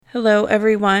Hello,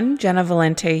 everyone. Jenna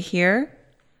Valente here.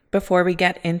 Before we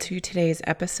get into today's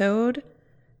episode,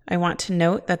 I want to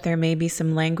note that there may be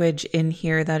some language in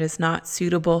here that is not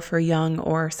suitable for young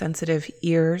or sensitive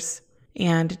ears.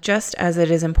 And just as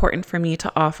it is important for me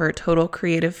to offer total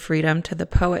creative freedom to the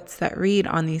poets that read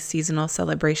on these seasonal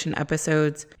celebration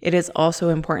episodes, it is also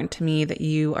important to me that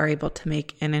you are able to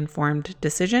make an informed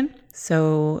decision.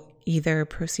 So either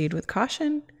proceed with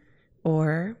caution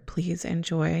or please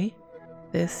enjoy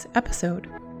this episode.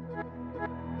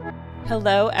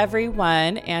 Hello,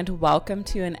 everyone, and welcome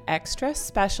to an extra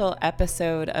special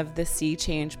episode of the Sea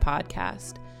Change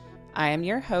podcast. I am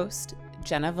your host,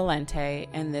 Jenna Valente,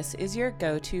 and this is your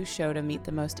go-to show to meet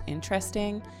the most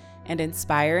interesting and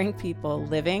inspiring people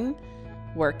living,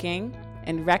 working,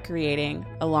 and recreating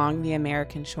along the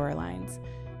American shorelines.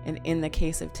 And in the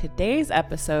case of today's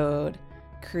episode,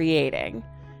 creating.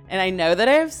 And I know that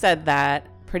I've said that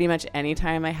pretty much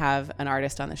anytime I have an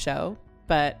artist on the show,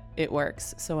 but it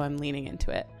works, so I'm leaning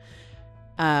into it.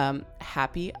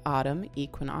 Happy autumn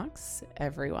equinox,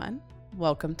 everyone.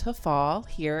 Welcome to fall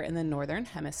here in the Northern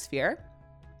Hemisphere.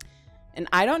 And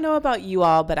I don't know about you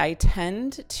all, but I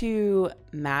tend to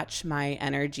match my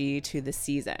energy to the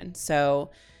season.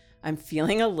 So I'm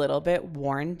feeling a little bit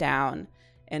worn down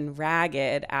and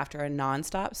ragged after a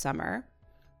nonstop summer.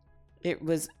 It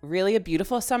was really a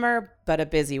beautiful summer, but a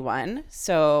busy one.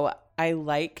 So I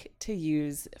like to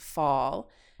use fall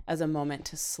as a moment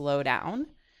to slow down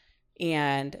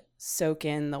and soak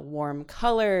in the warm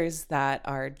colors that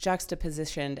are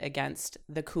juxtapositioned against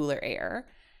the cooler air.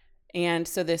 And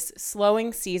so this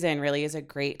slowing season really is a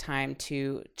great time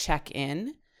to check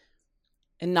in,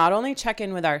 and not only check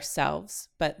in with ourselves,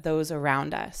 but those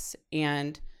around us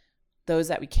and those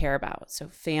that we care about. So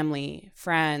family,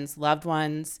 friends, loved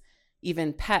ones,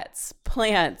 even pets,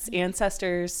 plants,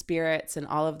 ancestors, spirits, and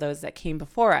all of those that came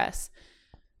before us.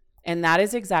 And that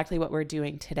is exactly what we're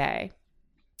doing today.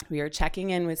 We are checking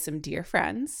in with some dear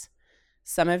friends.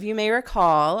 Some of you may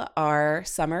recall our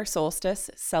summer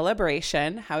solstice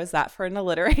celebration. How is that for an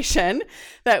alliteration?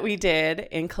 That we did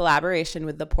in collaboration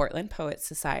with the Portland Poets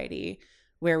Society,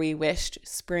 where we wished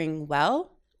spring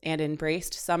well and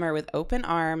embraced summer with open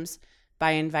arms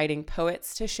by inviting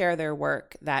poets to share their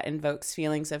work that invokes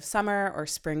feelings of summer or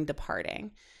spring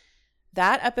departing.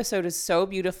 That episode is so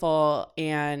beautiful,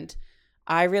 and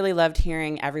I really loved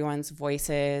hearing everyone's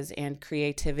voices and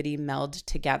creativity meld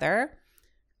together.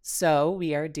 So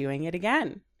we are doing it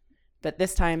again, but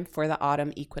this time for the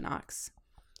autumn equinox.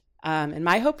 And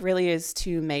my hope really is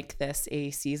to make this a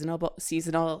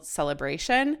seasonal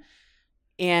celebration.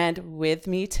 And with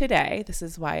me today, this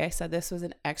is why I said this was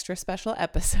an extra special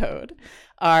episode,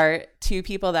 are two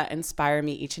people that inspire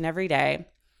me each and every day.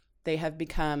 They have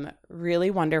become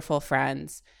really wonderful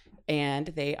friends, and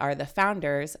they are the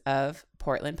founders of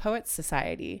Portland Poets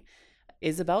Society,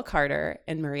 Isabel Carter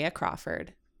and Maria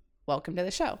Crawford. Welcome to the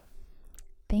show.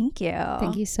 Thank you.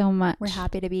 Thank you so much. We're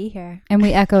happy to be here. And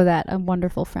we echo that, a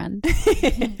wonderful friend.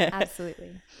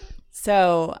 Absolutely.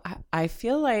 So I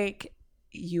feel like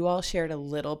you all shared a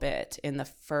little bit in the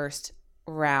first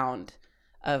round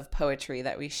of poetry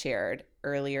that we shared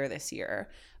earlier this year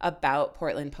about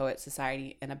Portland Poets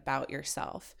Society and about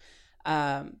yourself.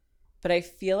 But I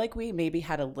feel like we maybe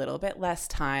had a little bit less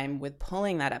time with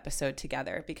pulling that episode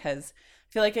together, because I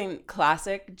feel like in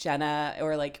classic Jenna,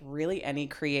 or like really any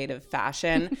creative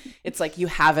fashion, it's like you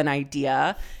have an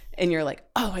idea and you're like,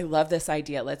 oh, I love this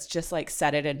idea. Let's just like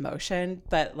set it in motion.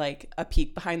 But like a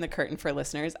peek behind the curtain for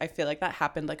listeners, I feel like that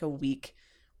happened like a week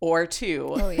or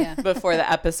two before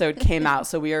the episode came out.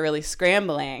 So we were really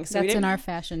scrambling. So that's in our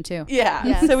fashion too. Yeah.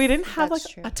 Yes, so we didn't have like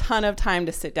true. a ton of time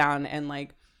to sit down and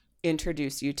like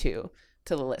introduce you to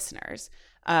the listeners.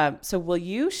 So will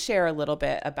you share a little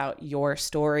bit about your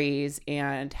stories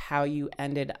and how you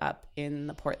ended up in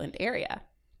the Portland area?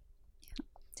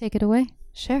 Take it away.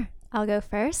 Sure. I'll go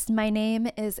first. My name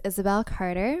is Isabel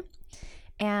Carter,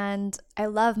 and I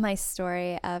love my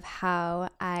story of how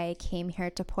I came here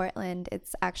to Portland.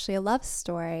 It's actually a love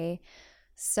story.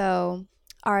 So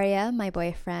Arya, my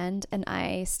boyfriend, and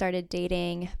I started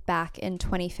dating back in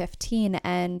 2015,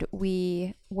 and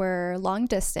we were long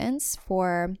distance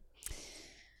for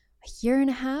a year and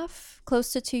a half,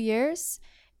 close to 2 years.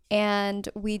 And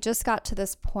we just got to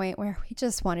this point where we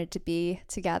just wanted to be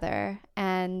together.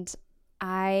 And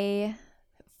I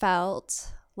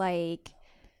felt like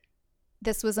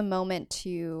this was a moment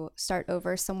to start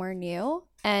over somewhere new.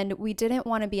 And we didn't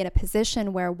want to be in a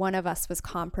position where one of us was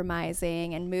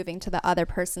compromising and moving to the other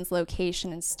person's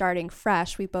location and starting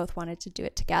fresh. We both wanted to do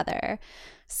it together.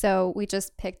 So we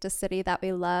just picked a city that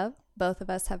we love. Both of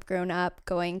us have grown up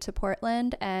going to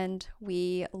Portland, and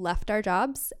we left our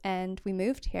jobs and we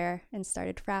moved here and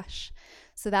started fresh.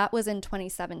 So that was in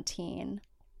 2017.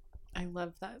 I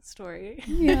love that story.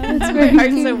 Yeah, that's My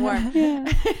heart's so warm. Yeah.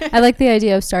 I like the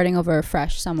idea of starting over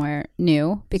fresh somewhere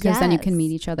new, because then you can Yes.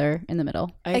 meet each other in the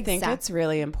middle. I think it's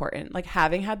really important. Like,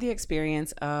 having had the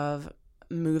experience of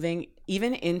moving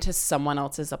even into someone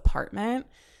else's apartment,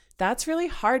 that's really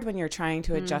hard when you're trying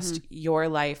to adjust your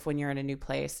life when you're in a new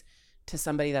place to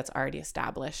somebody that's already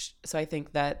established. So I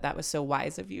think that was so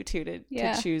wise of you too,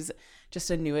 to choose just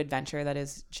a new adventure that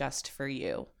is just for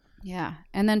you. Yeah.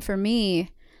 And then for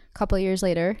me, a couple of years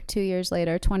later, 2 years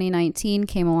later, 2019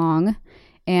 came along,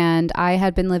 and I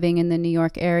had been living in the New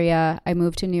York area. I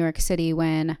moved to New York City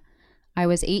when I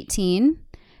was 18,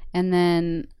 and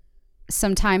then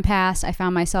some time passed. I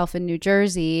found myself in New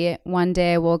Jersey. One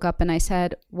day I woke up and I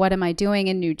said, what am I doing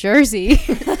in New Jersey?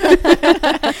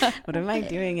 What am I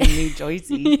doing in New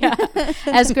Jersey? Yeah.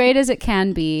 As great as it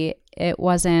can be, it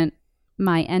wasn't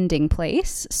my ending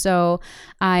place. So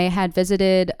I had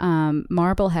visited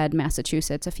Marblehead,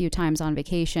 Massachusetts a few times on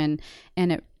vacation,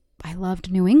 and I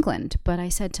loved New England, but I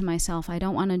said to myself, I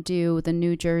don't want to do the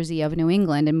New Jersey of New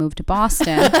England and move to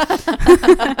Boston.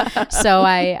 So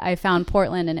I found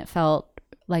Portland, and it felt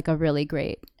like a really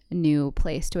great new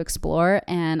place to explore.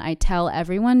 And I tell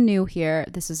everyone new here,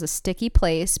 this is a sticky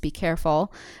place. Be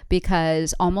careful,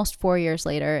 because almost 4 years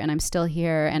later, and I'm still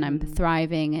here, and I'm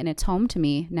thriving, and it's home to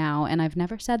me now. And I've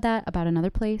never said that about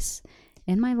another place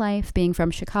in my life. Being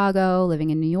from Chicago, living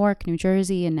in New York, New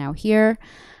Jersey, and now here,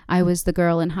 I was the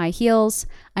girl in high heels.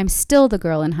 I'm still the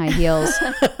girl in high heels,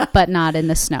 but not in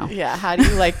the snow. Yeah. How do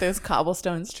you like those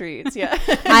cobblestone streets? Yeah.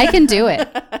 I can do it,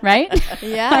 right?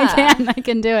 Yeah. I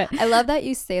can do it. I love that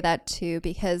you say that too,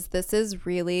 because this is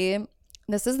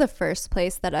the first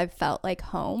place that I've felt like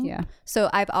home. Yeah. So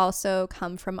I've also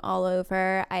come from all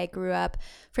over. I grew up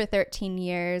for 13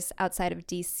 years outside of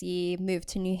DC, moved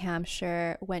to New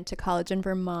Hampshire, went to college in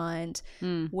Vermont,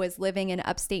 was living in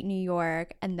upstate New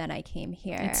York, and then I came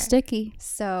here. It's sticky.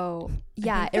 So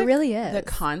yeah, it really is. The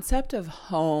concept of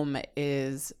home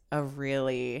is a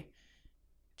really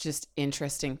just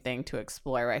interesting thing to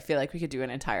explore. I feel like we could do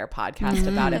an entire podcast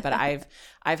about it, but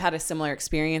I've had a similar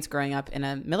experience growing up in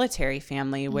a military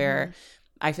family where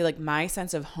I feel like my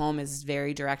sense of home is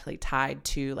very directly tied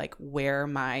to like where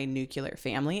my nuclear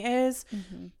family is.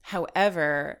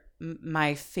 However,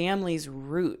 my family's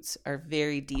roots are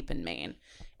very deep in Maine.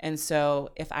 And so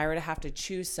if I were to have to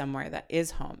choose somewhere that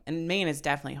is home, and Maine is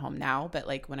definitely home now, but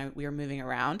like when we were moving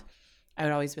around, I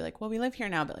would always be like, well, we live here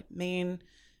now, but like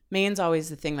Maine's always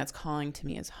the thing that's calling to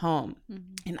me as home.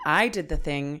 And I did the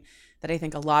thing that I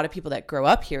think a lot of people that grow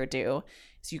up here do.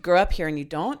 So you grow up here and you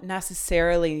don't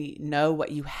necessarily know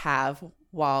what you have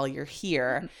while you're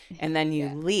here, and then you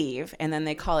leave, and then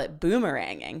they call it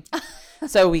boomeranging.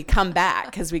 So we come back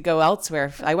because we go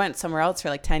elsewhere. I went somewhere else for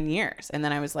like 10 years, and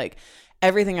then I was like,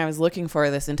 everything I was looking for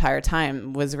this entire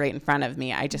time was right in front of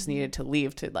me. I just needed to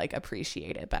leave to like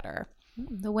appreciate it better.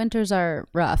 The winters are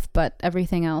rough, but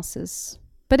everything else is...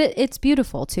 But it's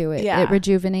beautiful too. It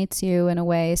rejuvenates you in a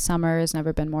way. Summer has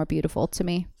never been more beautiful to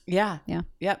me. Yeah. Yeah.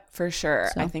 Yep, for sure.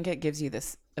 So. I think it gives you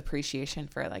this appreciation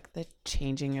for like the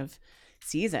changing of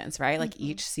seasons, right? Like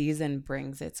each season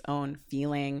brings its own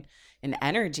feeling and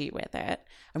energy with it.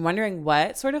 I'm wondering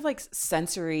what sort of like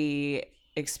sensory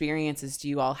experiences do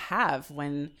you all have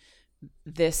when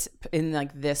this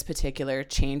particular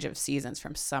change of seasons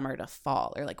from summer to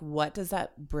fall, or like what does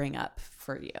that bring up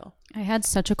for you? I had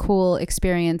such a cool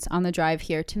experience on the drive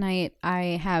here tonight.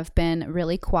 I have been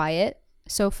really quiet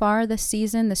so far this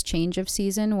season, this change of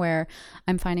season, where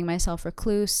I'm finding myself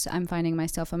recluse. I'm finding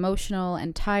myself emotional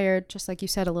and tired, just like you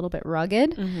said, a little bit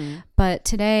rugged. But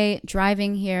today,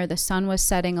 driving here, the sun was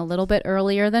setting a little bit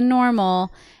earlier than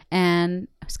normal, and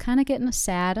I was kind of getting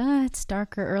sad. It's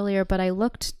darker earlier, but I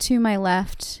looked to my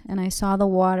left and I saw the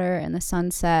water and the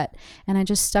sunset, and I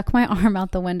just stuck my arm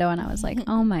out the window and I was like,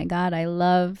 oh my God, I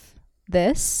love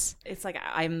this. It's like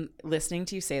I'm listening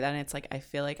to you say that, and it's like I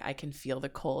feel like I can feel the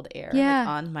cold air Yeah. like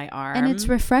on my arm. And it's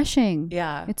refreshing.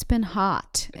 Yeah. It's been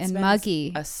hot and been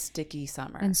muggy. a sticky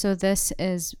summer. And so this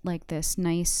is like this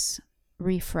nice,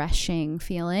 refreshing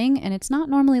feeling. And it's not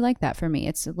normally like that for me.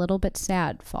 It's a little bit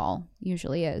sad, fall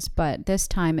usually is. But this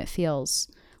time it feels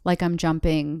like I'm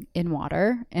jumping in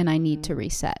water and I need to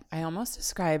reset. I almost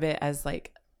describe it as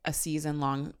like a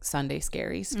season-long Sunday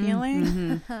Scaries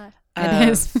feeling. It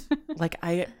is. Like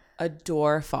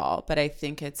adore fall, but I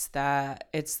think it's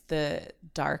the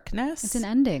darkness. It's an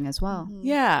ending as well.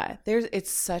 Yeah,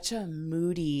 it's such a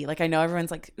moody, like I know everyone's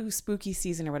like, ooh, spooky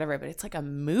season or whatever, but it's like a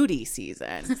moody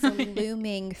season. It's a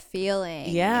looming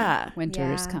feeling. Yeah.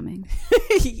 Winter is coming.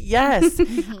 Yes.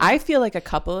 I feel like a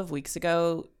couple of weeks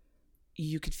ago,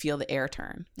 you could feel the air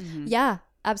turn. Yeah,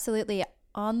 absolutely.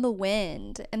 On the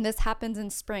wind. And this happens in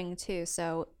spring too.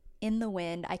 So in the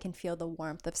wind, I can feel the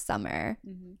warmth of summer.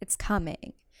 It's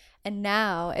coming. And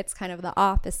now it's kind of the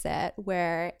opposite,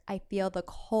 where I feel the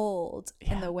cold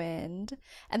in the wind.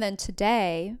 And then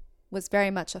today was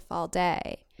very much a fall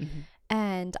day.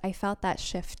 And I felt that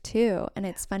shift too. And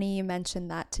it's funny you mentioned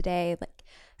that today, like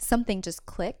something just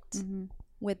clicked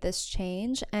with this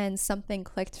change. And something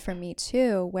clicked for me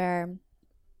too, where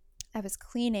I was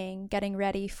cleaning, getting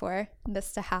ready for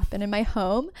this to happen in my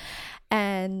home.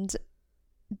 And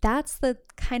that's the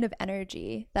kind of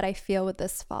energy that I feel with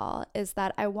this fall, is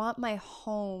that I want my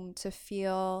home to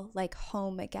feel like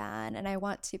home again. And I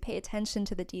want to pay attention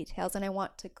to the details, and I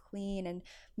want to clean and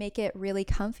make it really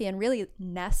comfy and really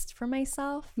nest for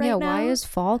myself right now. Why is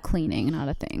fall cleaning not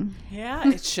a thing? Yeah,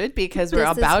 it should be, because we're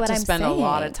about to spend a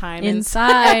lot of time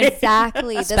inside.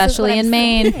 Exactly. Especially in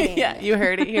Maine. Yeah, you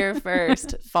heard it here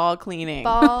first. Fall cleaning.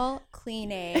 Fall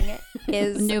cleaning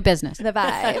is new business. The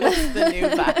vibe. It's the new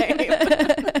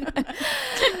vibe.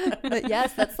 But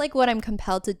yes, that's like what I'm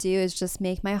compelled to do, is just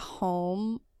make my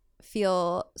home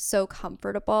feel so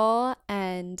comfortable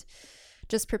and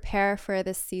just prepare for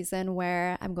this season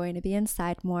where I'm going to be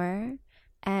inside more.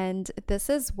 And this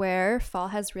is where fall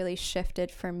has really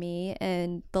shifted for me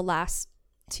in the last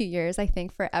 2 years. I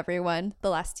think for everyone, the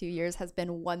last 2 years has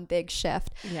been one big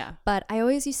shift. Yeah. But I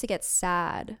always used to get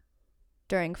sad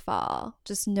during fall,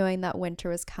 just knowing that winter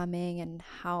was coming and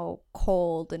how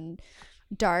cold and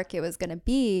dark it was going to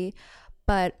be.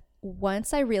 But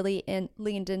once I really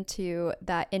leaned into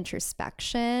that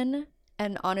introspection,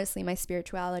 and honestly my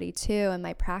spirituality too, and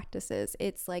my practices,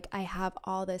 it's like I have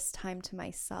all this time to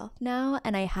myself now,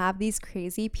 and I have these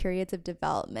crazy periods of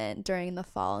development during the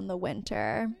fall and the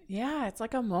winter. Yeah, it's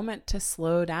like a moment to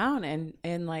slow down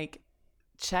and like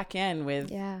check in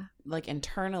with like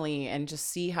internally, and just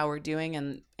see how we're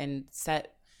doing, and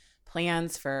set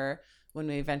plans for when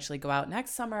we eventually go out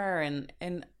next summer.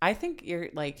 And I think you're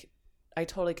like, I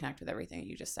totally connect with everything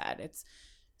you just said. It's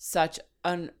such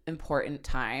an important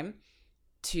time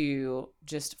to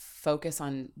just focus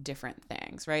on different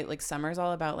things, right? Like summer's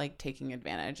all about like taking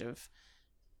advantage of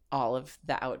all of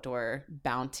the outdoor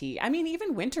bounty. I mean,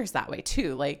 even winter's that way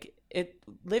too. Like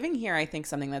living here, I think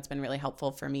something that's been really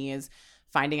helpful for me is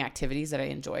finding activities that I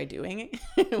enjoy doing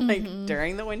like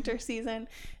during the winter season,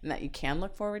 and that you can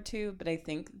look forward to. But I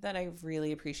think that I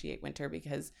really appreciate winter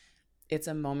because it's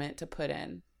a moment to put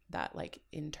in that like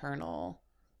internal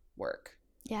work.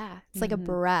 Yeah, it's like a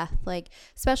breath. Like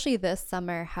especially this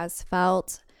summer has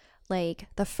felt like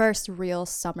the first real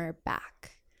summer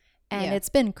back. And it's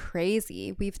been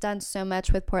crazy. We've done so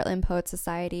much with Portland Poet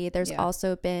Society. There's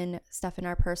also been stuff in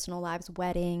our personal lives,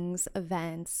 weddings,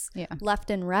 events,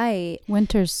 left and right.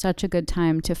 Winter's such a good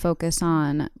time to focus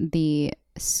on the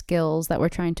skills that we're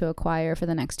trying to acquire for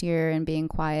the next year, and being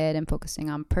quiet and focusing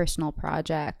on personal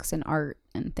projects and art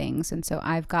and things. And so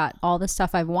I've got all the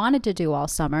stuff I've wanted to do all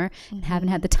summer and haven't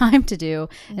had the time to do.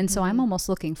 And so I'm almost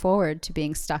looking forward to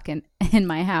being stuck in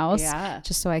my house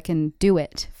just so I can do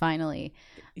it finally.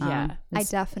 Yeah, I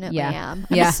definitely am.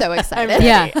 I'm Yeah. so excited.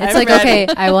 It's I'm like, ready. okay,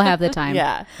 I will have the time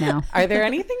now. Are there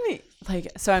anything that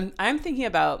like, so I'm thinking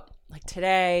about like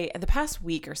today, the past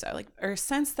week or so, like, or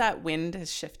since that wind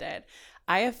has shifted,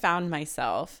 I have found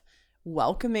myself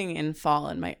welcoming in fall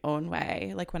in my own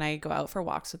way. Like when I go out for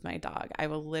walks with my dog, I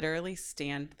will literally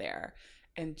stand there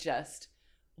and just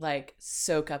like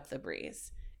soak up the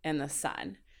breeze and the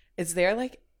sun. Is there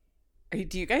like,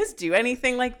 do you guys do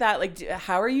anything like that? Like,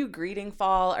 how are you greeting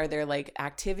fall? Are there like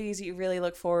activities that you really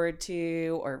look forward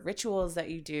to, or rituals that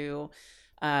you do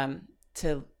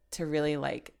to really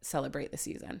like celebrate the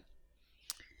season?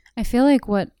 I feel like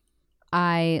what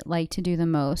I like to do the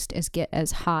most is get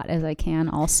as hot as I can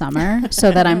all summer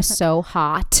so that I'm so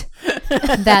hot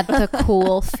that the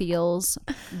cool feels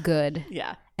good.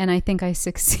 Yeah. And I think I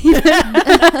succeeded.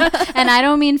 And I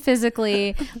don't mean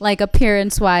physically, like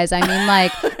appearance wise. I mean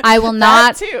like I will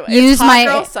not use my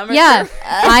girl summer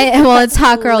it's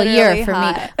hot girl year for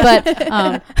hot. me. But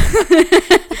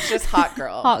it's just hot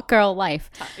girl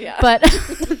life. Yeah.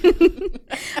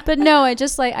 But no, I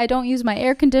just like I don't use my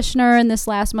air conditioner in this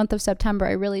last month of September.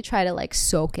 I really try to like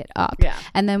soak it up. Yeah.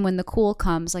 And then when the cool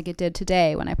comes, like it did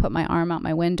today when I put my arm out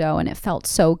my window and it felt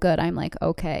so good, I'm like,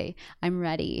 okay, I'm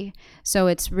ready. So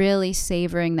it's really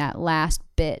savoring that last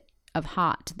bit of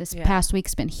hot. This past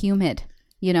week's been humid,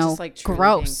 you know, just like truly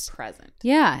gross. being present.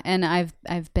 Yeah, and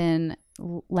I've been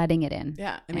letting it in.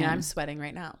 Yeah, I mean, I'm sweating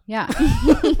right now. Yeah.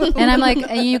 And I'm like,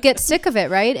 and you get sick of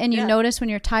it, right? And you notice when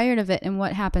you're tired of it, and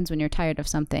what happens when you're tired of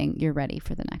something, you're ready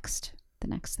for the next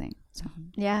thing. So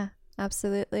yeah,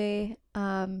 absolutely.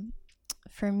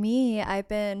 For me, I've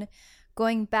been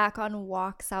going back on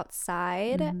walks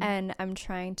outside, and I'm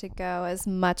trying to go as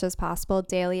much as possible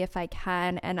daily if I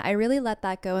can, and I really let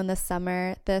that go in the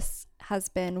summer. This has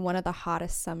been one of the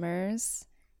hottest summers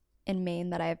in Maine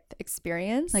that I've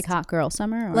experienced. like hot girl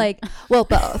summer, or? Like, well,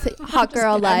 both. Hot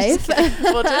girl life.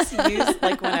 We'll just use,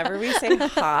 like, whenever we say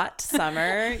hot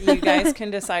summer, you guys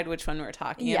can decide which one we're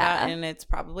talking about, and it's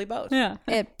probably both. Yeah,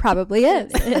 it probably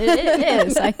is. it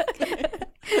is. I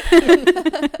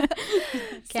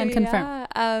can confirm.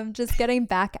 Yeah, just getting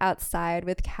back outside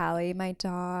with Callie, my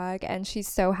dog, and she's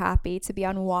so happy to be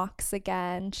on walks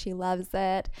again. She loves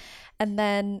it. And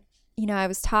then, you know, I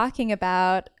was talking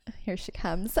about, here she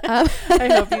comes. I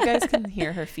hope you guys can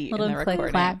hear her feet in the click,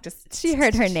 recording. clap. She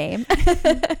heard her name.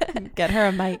 Get her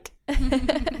a mic.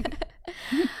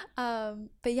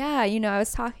 But yeah, you know, I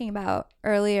was talking about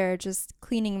earlier just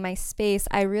cleaning my space.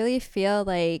 I really feel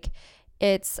like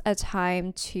it's a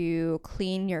time to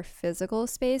clean your physical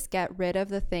space, get rid of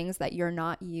the things that you're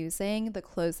not using, the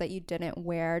clothes that you didn't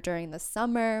wear during the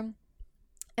summer.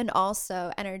 And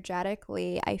also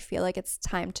energetically, I feel like it's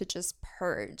time to just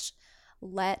purge.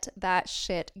 Let that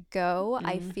shit go.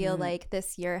 I feel like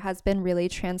this year has been really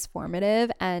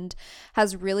transformative and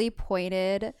has really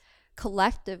pointed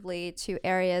collectively to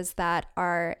areas that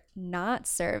are not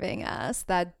serving us,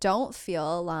 that don't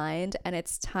feel aligned, and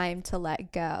it's time to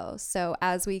let go. So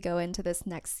as we go into this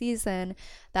next season,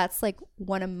 that's like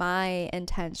one of my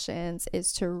intentions,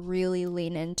 is to really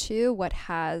lean into what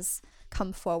has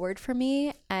come forward for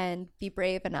me and be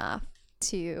brave enough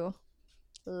to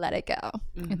let it go.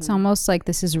 It's almost like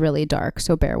this is really dark,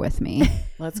 so bear with me.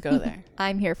 Let's go there.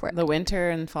 I'm here for it. The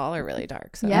winter and fall are really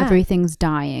dark. So Yeah. Everything's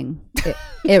dying.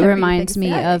 It reminds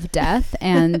me of death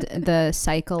and the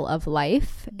cycle of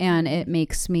life, and it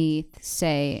makes me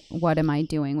say, what am I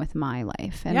doing with my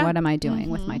life, and what am I doing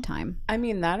with my time? I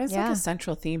mean, that is like Yeah. a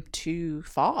central theme to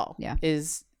fall. Yeah.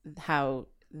 Is how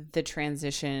the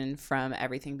transition from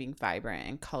everything being vibrant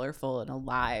and colorful and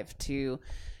alive to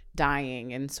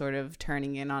dying and sort of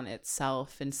turning in on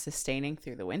itself and sustaining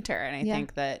through the winter. And I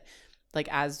think that, like,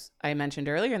 as I mentioned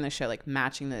earlier in the show, like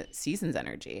matching the season's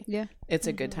energy. Yeah. It's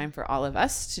a good time for all of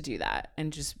us to do that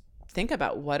and just think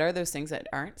about what are those things that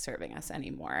aren't serving us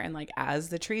anymore. And like, as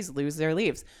the trees lose their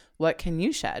leaves, what can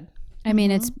you shed? I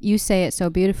mean, it's, you say it so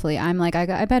beautifully. I'm like,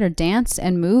 I better dance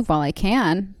and move while I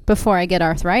can before I get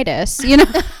arthritis, you know?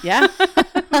 Yeah,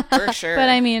 for sure. But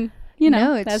I mean, you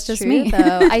know, it's that's just true, me.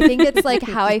 though. I think it's like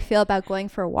how I feel about going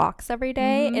for walks every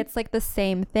day. It's like the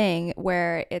same thing,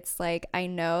 where it's like, I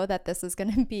know that this is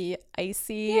going to be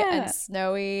icy and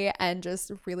snowy and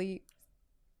just really,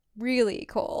 really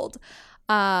cold.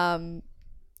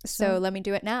 So let me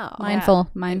do it now. Mindful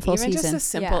Even season. just a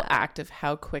simple Yeah. act of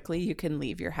how quickly you can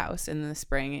leave your house in the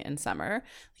spring and summer.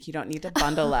 Like, you don't need to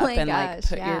bundle up my and like gosh,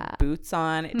 put your yeah. boots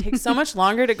on. It takes so much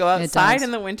longer to go outside does. in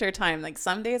the winter time. Like,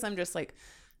 some days I'm just like,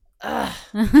 ugh.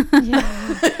 But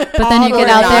then you get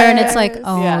out there and it's like,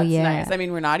 oh yeah, yeah. it's nice. I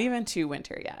mean, we're not even to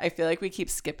winter yet. I feel like we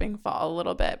keep skipping fall a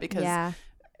little bit because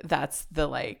that's the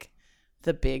like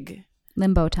the big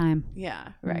Limbo time.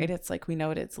 right. It's like we know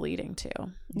what it's leading to.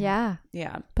 Yeah.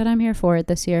 Yeah, But I'm here for it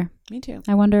this year. me too.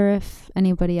 I wonder if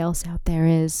anybody else out there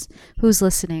is, who's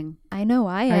listening. I know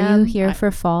I Are am. you here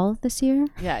for fall this year?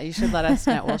 Yeah, you should let us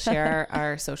know. We'll share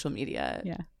our social media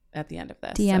at the end of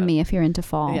this. DM me if you're into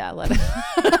fall. Yeah,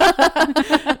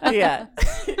 yeah.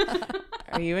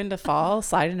 Are you into fall?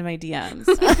 Slide into my DMs.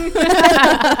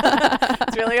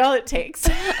 It's really all it takes.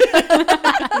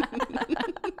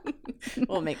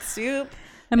 We'll make soup.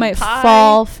 I might pie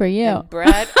fall for you. and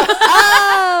bread.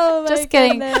 Oh, Just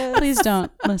kidding. Please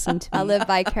don't listen to me. I'll live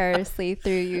vicariously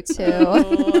through you too.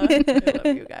 Oh, I love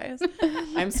you guys.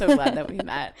 I'm so glad that we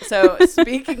met. So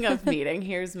speaking of meeting,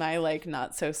 here's my like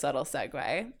not so subtle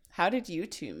segue. How did you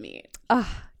two meet?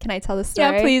 Oh, can I tell the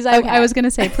story? Yeah, please. Okay. I was going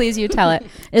to say, please, you tell it.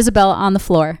 Isabel on the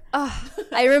floor. Oh,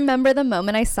 I remember the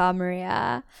moment I saw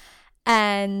Maria,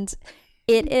 and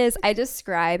I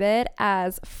describe it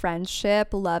as friendship,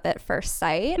 love at first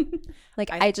sight. Like,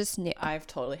 I just knew. I've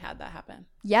totally had that happen.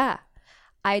 Yeah.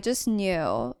 I just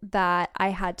knew that I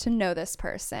had to know this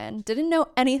person. Didn't know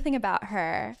anything about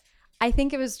her. I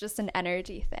think it was just an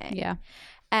energy thing. Yeah.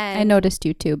 And I noticed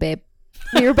you too, babe.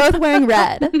 We were both wearing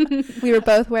red. We were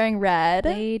both wearing red.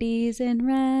 Ladies in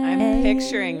red. I'm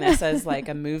picturing this as like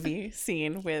a movie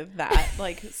scene with that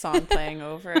like song playing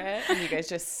over it, and you guys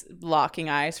just locking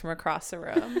eyes from across the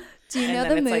room. Do you know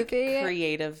and then the it's movie? like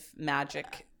creative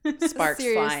magic sparks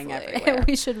flying Seriously. everywhere.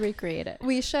 We should recreate it.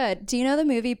 We should. Do you know the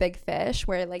movie Big Fish,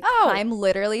 where like Oh. time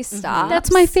literally stops?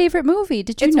 That's my favorite movie.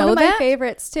 Did you It's know one of that? my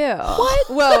favorites too. What?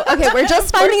 Whoa. Okay, we're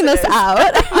just finding it this is.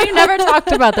 out. We've never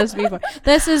talked about this before.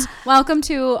 This is welcome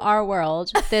to our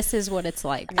world. This is what it's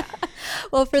like.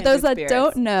 Well, for Kindred those that spirits.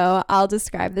 don't know, I'll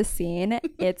describe the scene.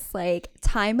 It's like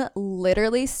time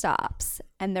literally stops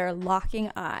and they're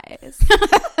locking eyes.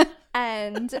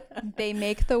 And they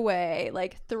make the way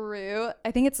like through,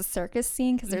 I think it's a circus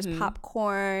scene because there's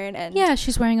popcorn and Yeah,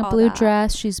 she's wearing a all blue that.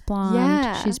 dress. She's blonde.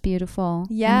 Yeah. She's beautiful.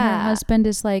 And Yeah. her husband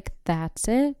is like, that's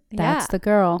it. That's Yeah. the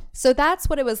girl. So that's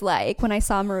what it was like when I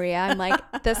saw Maria. I'm like,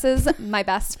 this is my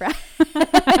best friend.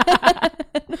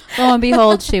 Lo and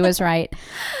behold, she was right.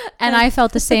 And I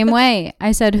felt the same way.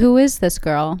 I said, who is this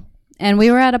girl? And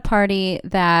we were at a party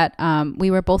that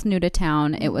we were both new to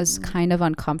town. It was kind of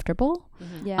uncomfortable.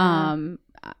 Yeah.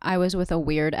 I was with a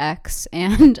weird ex,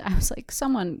 and I was like,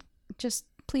 someone just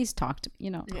please talk to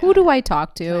me. Who do I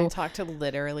talk to? Can I talk to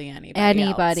literally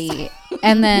anybody. Else?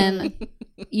 And then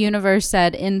universe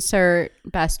said insert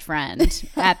best friend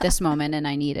at this moment, and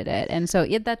I needed it. And so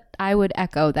that I would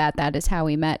echo that is how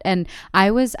we met. And I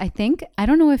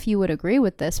don't know if you would agree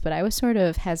with this, but I was sort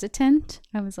of hesitant.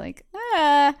 I was like,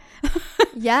 Yeah.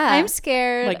 I'm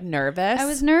scared. Like nervous. I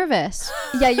was nervous.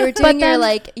 Yeah, you were doing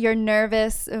then- your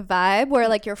nervous vibe where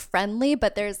like you're friendly,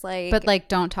 but there's like, But like,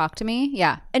 don't talk to me.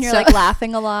 Yeah. and you're So- like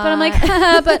laughing a lot. But I'm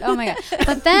like, but oh my God.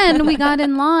 But then we got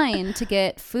in line to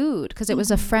get food because it was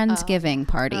a Friendsgiving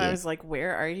party. I was like,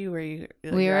 where are you? We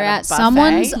you're were a at buffet?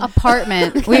 someone's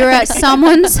apartment. We were at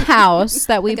someone's house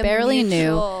that we like a barely knew.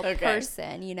 mutual Okay.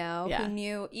 person, Yeah. who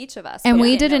knew each of us. And but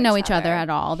we didn't know each other at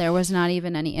all. There was not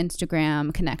even any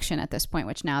Instagram connection at this point,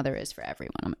 which now there is for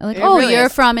everyone. I'm like, It oh, really you're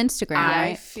is. from Instagram, I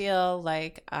right? feel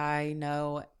like I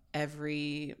know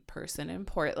every person in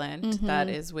Portland that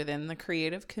is within the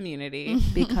creative community.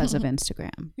 Because of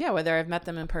Instagram. Yeah, whether I've met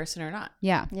them in person or not.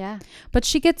 Yeah. Yeah. But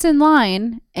she gets in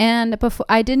line, and before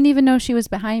I didn't even know she was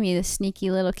behind me, this sneaky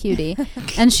little cutie.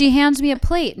 And she hands me a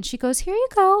plate, and she goes, "Here you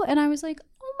go." And I was like,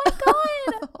 "Oh my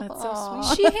God." That's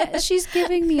so sweet. She's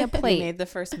giving me a You plate. made the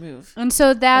first move. And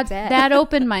so bet. that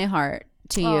opened my heart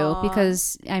to you Aw.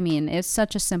 because I mean, it's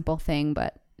such a simple thing,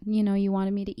 but you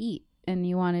wanted me to eat and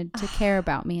you wanted to care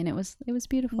about me, and it was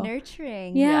beautiful.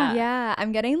 Nurturing. Yeah. Yeah.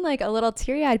 I'm getting like a little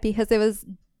teary eyed because it was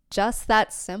just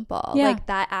that simple. Yeah. Like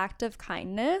that act of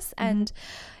kindness. And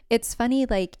it's funny,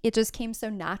 like it just came so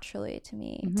naturally to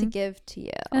me to give to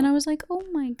you. And I was like, "Oh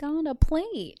my God, a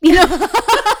plate."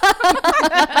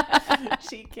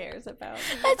 She cares about me.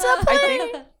 It's a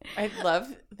plate. I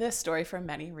love this story for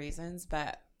many reasons,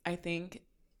 but I think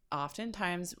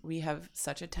oftentimes we have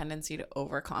such a tendency to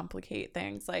overcomplicate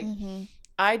things. Like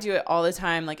I do it all the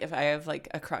time. Like if I have like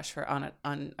a crush on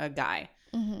a guy,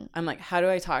 I'm like, how do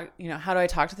I talk? How do I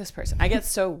talk to this person? I get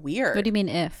so weird. What do you mean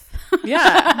if?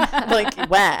 Yeah, like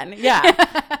when?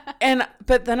 Yeah,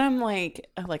 but then I'm like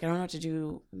I don't know what to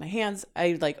do with my hands.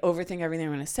 I like overthink everything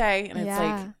I'm gonna say, and it's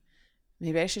like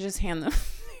maybe I should just hand them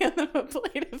a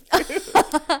plate of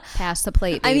food. Pass the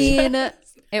plate, I baby. mean,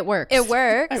 It works. it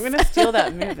works. I'm gonna steal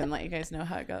that move and let you guys know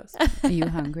how it goes. Are you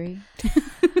hungry?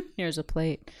 Here's a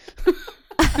plate.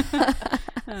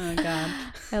 Oh God.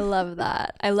 I love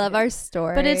that. I love our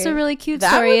story. But it's a really cute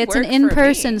That story. would It's an work for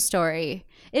in-person me. story.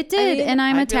 It did. mean, And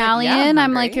I'm I'd be like, yeah, Italian.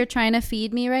 I'm like, hungry. you're trying to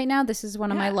feed me right now. This is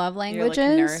one of my Yeah. love You're, like,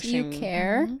 languages. You nourishing-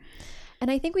 care.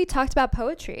 And I think we talked about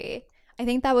poetry. I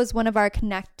think that was one of our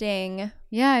connecting.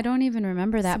 Yeah, I don't even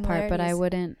remember that part, but I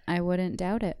Similarities. wouldn't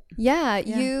doubt it. Yeah,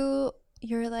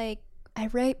 you're like, I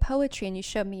write poetry, and you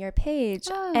showed me your page.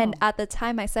 Oh. And at the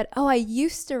time I said, I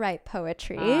used to write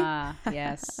poetry. Ah,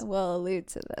 yes. We'll allude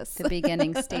to this. The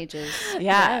beginning stages.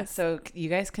 Yeah. Yes. So you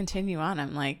guys continue on.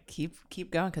 I'm like, keep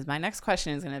going, because my next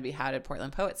question is going to be, how did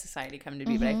Portland Poets Society come to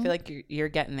be? But I feel like you're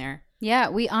getting there. Yeah,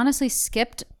 we honestly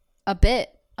skipped a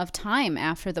bit of time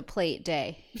after the plate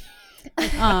day.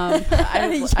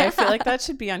 I feel like that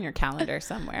should be on your calendar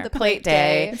somewhere. The plate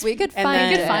day. We could And find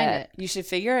then it. could find it. You should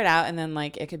figure it out, and then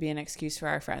like it could be an excuse for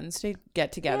our friends to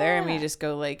get together, and we just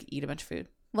go like eat a bunch of food.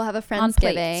 We'll have a On plates.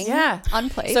 Friendsgiving. Yeah. On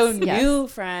plates. So yes. new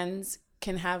friends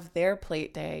can have their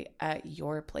plate day at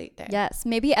your plate day. Yes.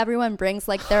 Maybe everyone brings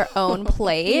like their own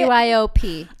plate.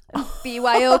 BYOP.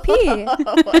 BYOP.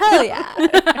 Hell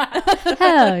yeah.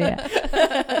 Hell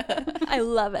yeah. I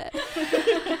love it.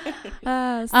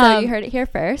 So you heard it here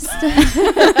first.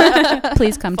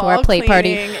 Please come to Fall our plate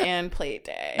party. cleaning and plate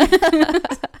day.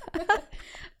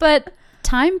 But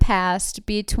time passed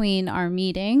between our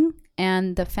meeting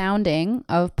and the founding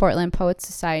of Portland Poets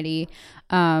Society.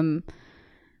 When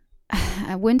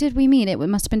did we meet? It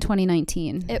must have been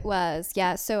 2019. It was,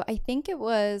 yeah. So I think it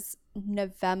was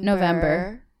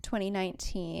November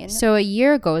 2019. So a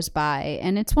year goes by,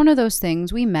 and it's one of those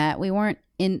things. We met. We weren't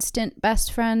instant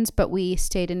best friends, but we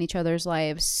stayed in each other's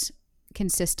lives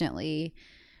consistently.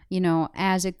 You know,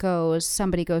 as it goes,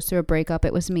 somebody goes through a breakup.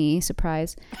 It was me,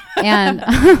 surprise. And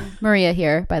Maria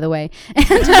here, by the way.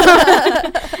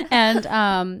 And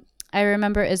I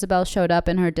remember Isabel showed up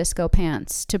in her disco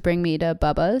pants to bring me to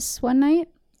Bubba's one night.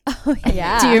 Oh,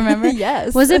 yeah. Do you remember?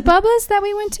 Yes. Was it Bubba's that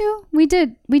we went to? We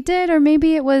did, or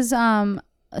maybe it was some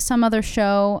other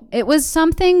show. It was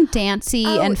something dancey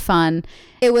and fun.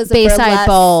 It was a Bayside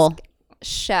Bowl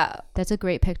show. That's a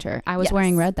great picture. I was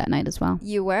wearing red that night as well.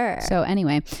 You were. So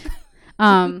anyway,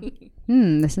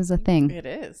 this is a thing. It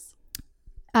is.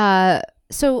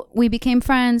 So we became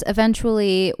friends.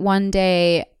 Eventually, one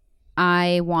day,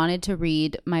 I wanted to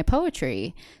read my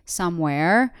poetry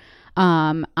somewhere.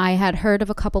 I had heard of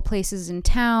a couple places in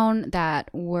town that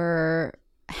were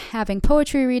having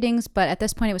poetry readings, but at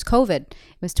this point it was COVID. It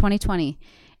was 2020,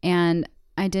 and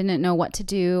I didn't know what to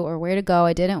do or where to go.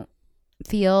 I didn't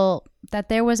feel that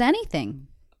there was anything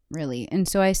really. And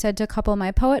so I said to a couple of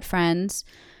my poet friends,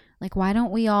 like, why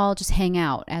don't we all just hang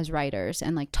out as writers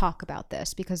and like talk about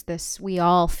this? Because we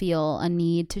all feel a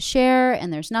need to share,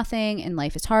 and there's nothing, and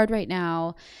life is hard right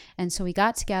now. And so we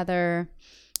got together.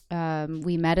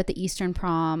 We met at the Eastern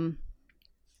Prom.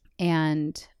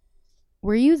 And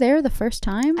were you there the first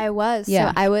time? I was.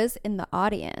 Yeah. So I was in the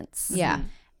audience. Yeah.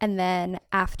 And then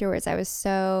afterwards, I was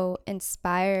so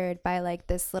inspired by like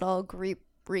this little group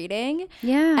reading.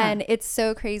 Yeah. And it's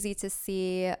so crazy to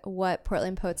see what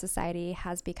Portland Poet Society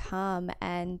has become.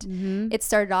 And it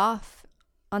started off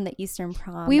on the Eastern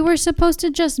Prom. We were supposed to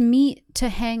just meet to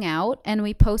hang out, and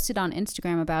we posted on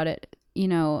Instagram about it, you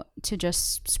know, to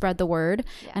just spread the word.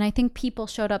 Yeah. And I think people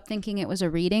showed up thinking it was a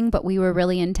reading, but we were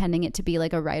really intending it to be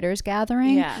like a writers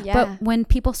gathering. Yeah. But when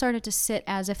people started to sit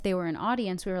as if they were an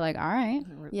audience, we were like, all right,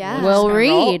 yeah, we'll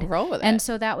read. Roll with it. And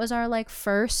so that was our like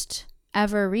first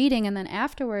ever reading. And then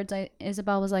afterwards,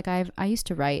 Isabel was like, I used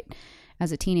to write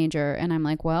as a teenager. And I'm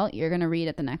like, well, you're going to read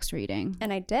at the next reading.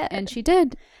 And I did. And she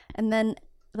did. And then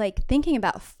like thinking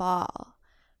about fall.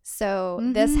 So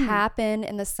this happened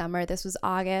in the summer. This was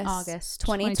August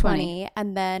 2020.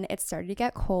 And then it started to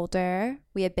get colder.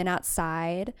 We had been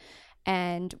outside,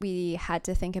 and we had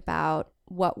to think about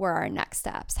what were our next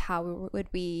steps. How would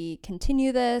we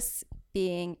continue this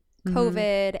being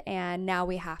COVID? And now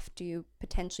we have to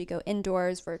potentially go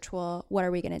indoors, virtual. What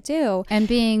are we going to do? And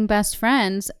being best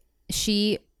friends,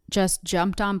 she just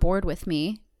jumped on board with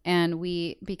me, and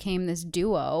we became this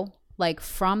duo. Like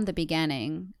from the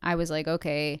beginning, I was like,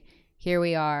 okay, here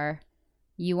we are.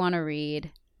 You want to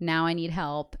read. Now I need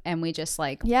help. And we just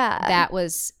like, that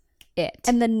was it.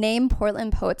 And the name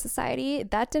Portland Poet Society,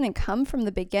 that didn't come from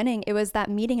the beginning. It was that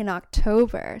meeting in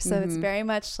October. So it's very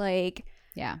much like,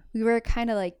 we were kind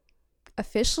of like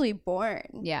officially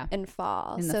born in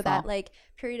fall. In the fall. That like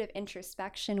period of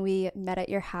introspection, we met at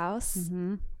your house.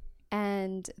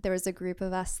 And there was a group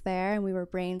of us there, and we were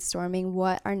brainstorming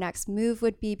what our next move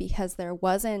would be, because there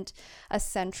wasn't a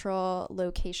central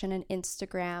location in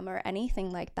Instagram or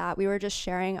anything like that. We were just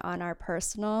sharing on our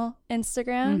personal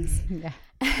Instagrams.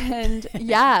 And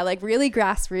like really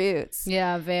grassroots.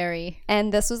 Yeah, very.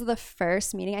 And this was the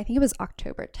first meeting. I think it was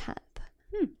October 10th.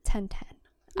 10/10.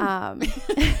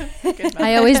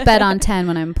 I always bet on 10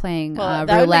 when I'm playing that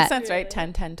roulette. would make sense, right?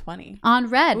 10, 10, 20. On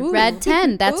red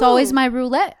 10. That's always my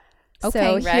roulette.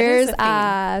 Okay, so here's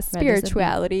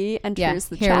spirituality enters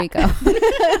the here chat. we go.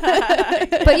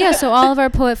 But yeah, so all of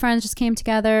our poet friends just came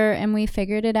together and we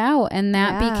figured it out, and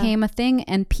that became a thing.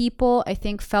 And people, I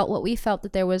think, felt what we felt,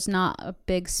 that there was not a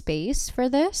big space for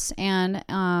this. And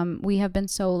we have been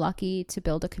so lucky to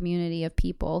build a community of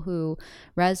people who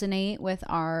resonate with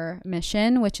our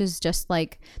mission, which is just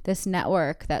like this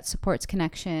network that supports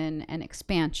connection and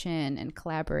expansion and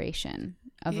collaboration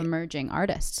of emerging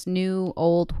artists, new,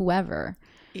 old, whoever.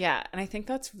 Yeah, and I think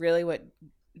that's really what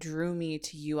drew me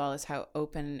to you all, is how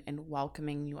open and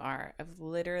welcoming you are of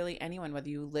literally anyone, whether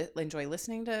you enjoy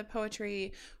listening to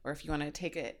poetry, or if you want to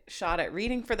take a shot at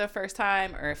reading for the first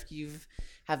time, or if you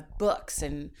have books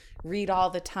and read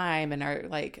all the time and are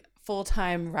like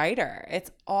full-time writer.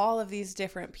 It's all of these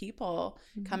different people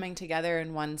coming together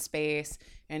in one space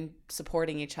and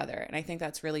supporting each other. And I think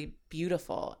that's really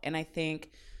beautiful. And I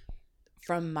think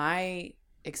from my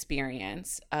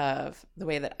experience of the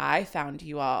way that I found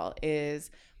you all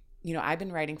is, you know, I've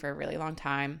been writing for a really long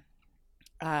time.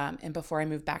 And before I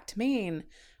moved back to Maine,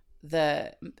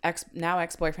 the now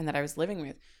ex-boyfriend that I was living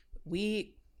with,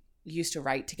 we used to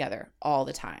write together all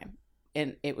the time.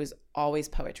 And it was always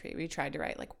poetry. We tried to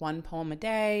write like one poem a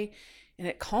day, and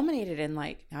it culminated in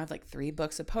like, now I have like 3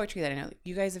 books of poetry that I know that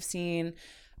you guys have seen.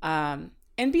 And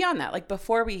beyond that, like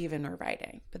before we even were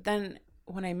writing. But then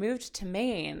when I moved to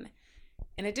Maine,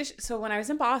 in addition, so when I was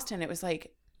in Boston, it was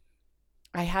like,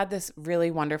 I had this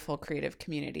really wonderful creative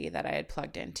community that I had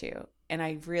plugged into. And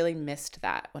I really missed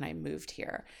that when I moved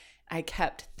here. I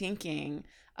kept thinking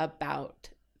about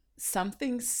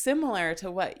something similar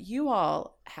to what you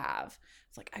all have.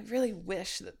 It's like, I really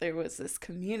wish that there was this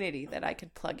community that I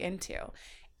could plug into.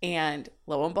 And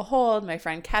lo and behold, my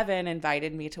friend Kevin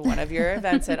invited me to one of your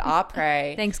events at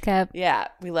Opry. Thanks, Kev. Yeah,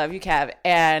 we love you, Kev.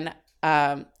 And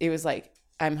it was like,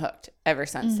 I'm hooked ever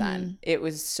since then. It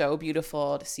was so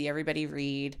beautiful to see everybody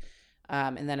read,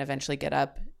 and then eventually get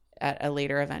up at a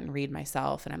later event and read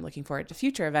myself. And I'm looking forward to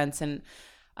future events. And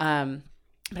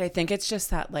but I think it's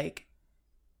just that like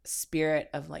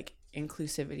spirit of like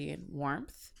inclusivity and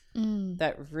warmth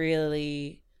that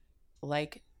really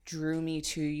like drew me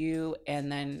to you,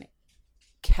 and then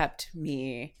kept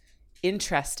me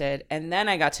interested. And then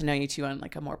I got to know you two on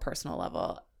like a more personal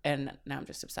level. And now I'm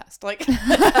just obsessed. Like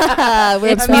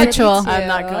it's mutual. I'm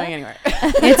not going anywhere.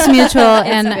 It's mutual.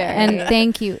 And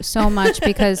thank you so much,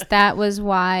 because that was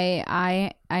why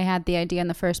I had the idea in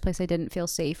the first place. I didn't feel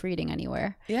safe reading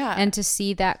anywhere. Yeah. And to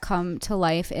see that come to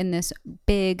life in this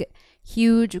big,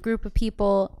 huge group of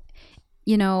people,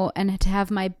 you know, and to have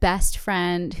my best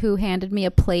friend who handed me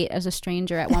a plate as a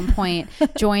stranger at one point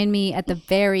join me at the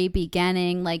very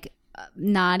beginning, like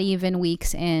not even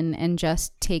weeks in, and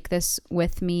just take this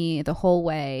with me the whole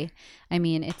way. I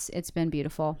mean, it's been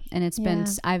beautiful, and it's been,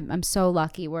 I'm so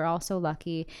lucky. We're all so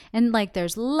lucky. And like,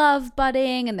 there's love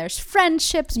budding, and there's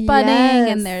friendships budding,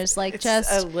 and there's like it's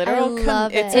just a literal,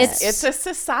 it's a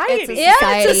society.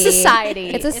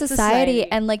 It's a society.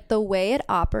 And like the way it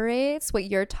operates, what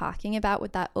you're talking about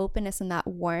with that openness and that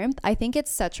warmth, I think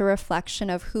it's such a reflection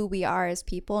of who we are as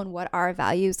people and what our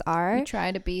values are. We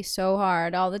try to be so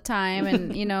hard all the time,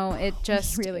 and you know, it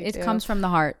just really it do. comes from the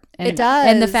heart. And, it does.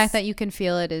 And the fact that you can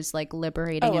feel it is like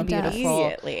liberating and beautiful.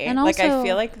 Immediately. And like, also, I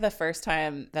feel like the first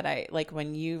time that I, like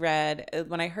when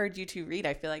I heard you two read,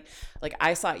 I feel like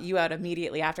I sought you out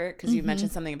immediately after, because you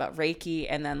mentioned something about Reiki,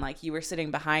 and then like you were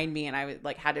sitting behind me, and I would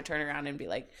like had to turn around and be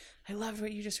like, I loved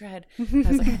what you just read. I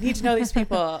was like, I need to know these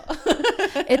people.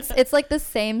 It's like the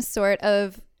same sort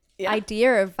of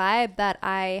idea or vibe that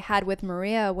I had with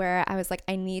Maria, where I was like,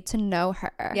 I need to know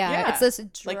her. Yeah. It's this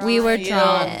like we were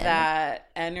drawn. That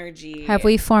energy. Have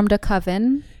we formed a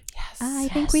coven? Yes. I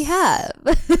think we have.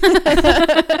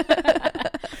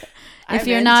 If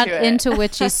you're not into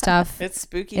witchy stuff, it's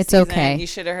spooky it's season. okay. You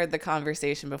should have heard the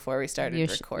conversation before we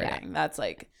started recording. That's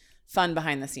like fun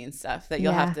behind the scenes stuff that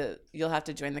you'll have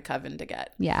to join the coven to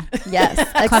get. Yeah. Yes.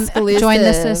 Exclusive. Join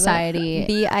the society.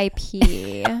 VIP.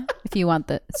 If you want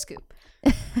the scoop.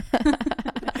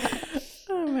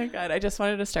 Oh my God. I just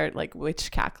wanted to start like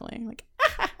witch cackling. Like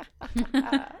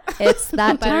it's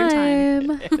that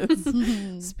time.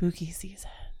 It's spooky season.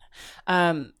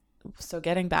 So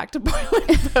getting back to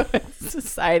Portland Poets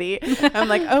Society, I'm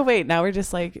like, oh wait, now we're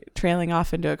just like trailing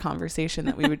off into a conversation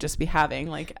that we would just be having,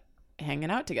 like hanging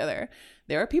out together.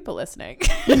 There are people listening.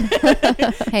 Hey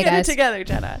Get guys, it together,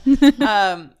 Jenna.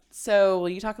 So will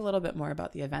you talk a little bit more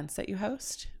about the events that you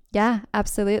host? Yeah,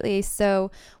 absolutely.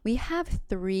 So we have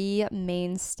 3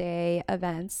 mainstay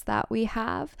events that we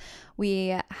have.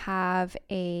 We have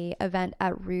a event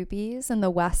at Ruby's in the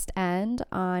West End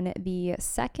on the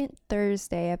 2nd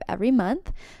Thursday of every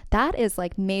month. That is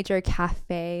like major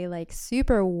cafe, like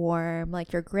super warm,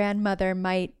 like your grandmother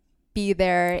might be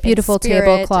there. beautiful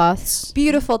tablecloths.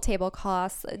 Beautiful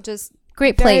tablecloths, just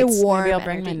great very plates. warm. Maybe I'll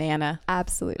bring energy. my Nana.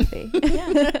 Absolutely.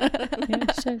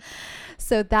 Yeah, sure.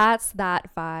 So that's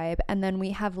that vibe. And then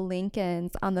we have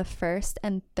Lincoln's on the 1st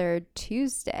and 3rd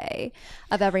Tuesday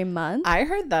of every month. I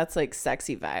heard that's like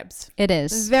sexy vibes. It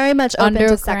is. Very much open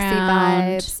to sexy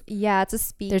Underground. vibes. Yeah, it's a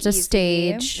speakeasy. There's a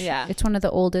stage. Yeah. It's one of the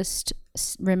oldest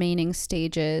remaining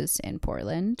stages in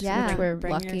Portland, Yeah. which we're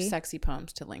Bring lucky. your sexy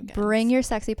poems to Lincoln. Bring your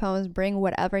sexy poems, bring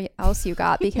whatever else you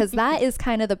got, because that is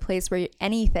kind of the place where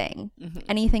anything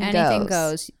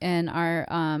goes. And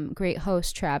our great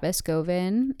host Travis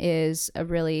Govin is a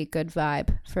really good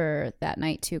vibe for that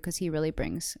night too, because he really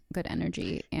brings good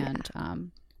energy, and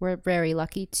we're very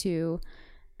lucky to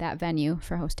that venue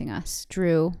for hosting us.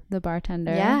 Drew, the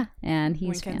bartender, and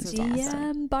he's Lincoln's fantastic.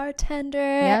 GM,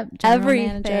 bartender, General everything.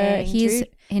 manager.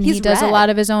 Drew, He does a read. lot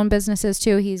of his own businesses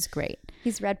too. He's great.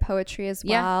 He's read poetry as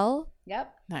Yeah. well.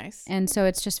 Yep. Nice. And so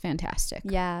it's just fantastic.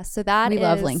 Yeah, so that We is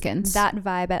love Lincoln's. that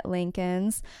vibe at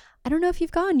Lincoln's. I don't know if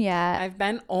you've gone yet. I've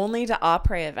been only to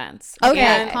opera events. Okay.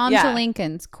 And- Come yeah. to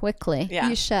Lincoln's quickly. Yeah.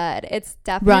 You should. It's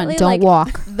Run, definitely don't like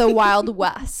walk. the Wild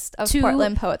West of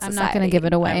Portland Poets I'm Society. not going to give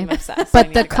it away. I'm obsessed. I But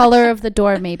need the to go. color of the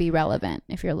door may be relevant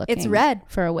if you're looking It's red.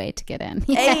 for a way to get in.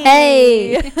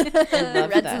 Hey,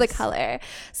 love red's the this. color.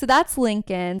 So that's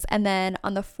Lincoln's, and then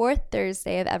on the fourth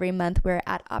Thursday of every month, we're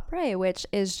at Opera, which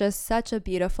is just such a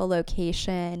beautiful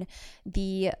location.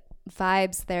 The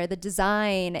vibes there, the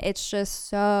design, it's just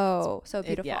so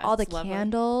beautiful. yeah, All the it's lovely.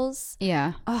 candles.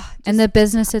 Yeah. Oh, And the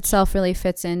business itself really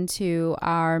fits into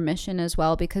our mission as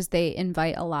well, because they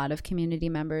invite a lot of community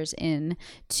members in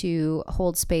to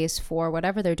hold space for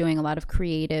whatever they're doing, a lot of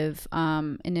creative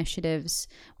initiatives.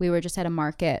 We were just at a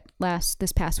market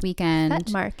this past weekend.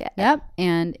 Pet market. Yep.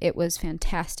 And it was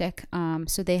fantastic.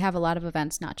 So they have a lot of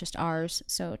events, not just ours.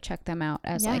 So check them out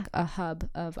as Yeah. like a hub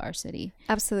of our city.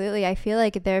 Absolutely. I feel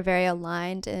like they're very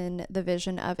aligned in the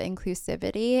vision of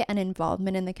inclusivity and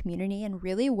involvement in the community and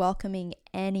really welcoming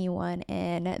anyone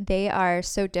in. They are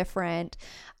so different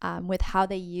with how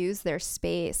they use their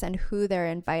space and who they're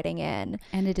inviting in.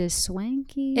 And it is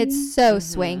swanky. It's so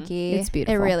swanky. It's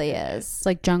beautiful. It really is. It's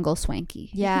like jungle swanky.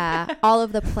 Yeah. All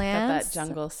of the Got plants. that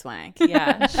jungle swank.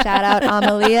 Yeah. Shout out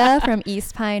Amalia from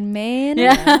East Pine, Maine.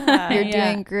 Yeah. You're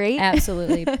Yeah. doing great.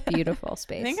 Absolutely beautiful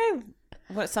space. I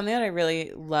think something that I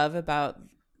really love about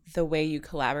the way you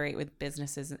collaborate with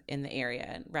businesses in the area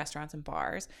and restaurants and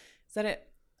bars is that it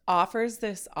offers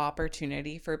this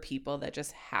opportunity for people that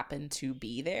just happen to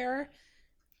be there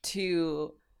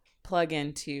to plug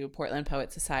into Portland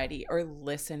Poets Society or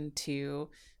listen to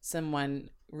someone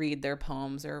read their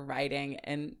poems or writing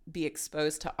and be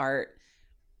exposed to art,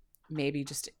 maybe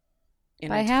just in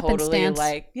By a totally happenstance.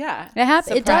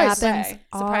 it it does. surprise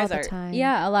all the art. time.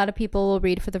 Yeah, a lot of people will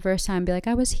read for the first time, be like,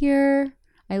 I was here,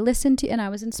 I listened to, and I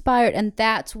was inspired. And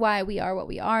that's why we are what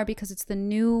we are, because it's the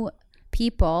new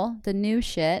people, the new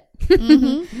shit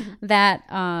that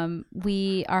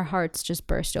our hearts just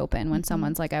burst open when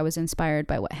someone's like, I was inspired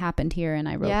by what happened here and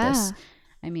I wrote this.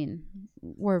 I mean,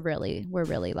 we're really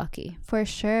lucky. For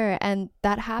sure. And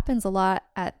that happens a lot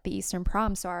at the Eastern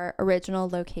Prom. So our original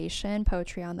location,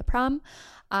 Poetry on the Prom.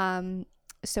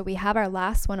 So we have our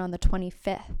last one on the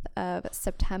 25th of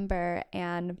September,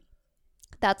 and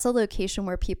that's a location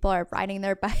where people are riding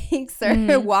their bikes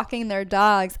or walking their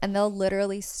dogs, and they'll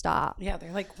literally stop. Yeah,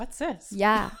 they're like, what's this?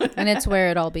 Yeah. And it's where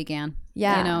it all began.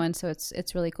 Yeah. You know, and so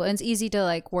it's really cool. And it's easy to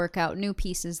like work out new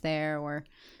pieces there or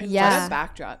And Yeah. what a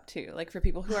backdrop too. Like for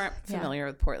people who aren't familiar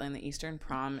with Portland, the Eastern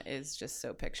Prom is just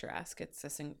so picturesque. It's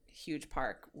this huge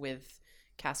park with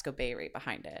Casco Bay right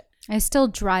behind it. I still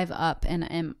drive up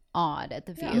and am awed at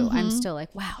the view. I'm still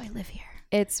like, wow, I live here.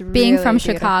 It's really Being from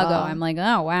beautiful. Chicago, I'm like,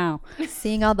 oh wow.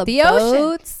 seeing all the ocean.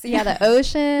 boats. Yeah, the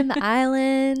ocean, the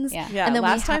islands. Yeah. Yeah, And then we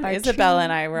last have time our Isabel tree.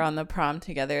 and I were on the prom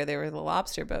together, there were the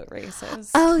lobster boat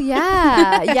races. Oh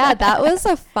yeah. Yeah, that was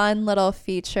a fun little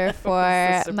feature for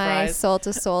It was a my surprise. Soul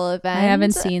to Soul event. I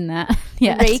haven't seen that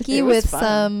yet. Reiki It was with fun.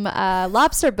 some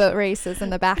lobster boat races in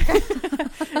the background.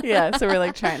 Yeah, so we're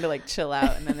like trying to like chill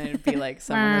out, and then it'd be like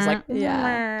someone was like,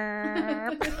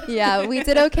 Yeah. Yeah, we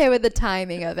did okay with the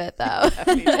timing of it though.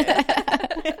 We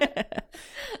did.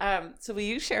 So will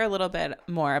you share a little bit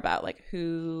more about like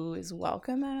who is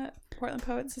welcome at Portland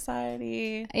Poets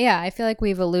Society? Yeah, I feel like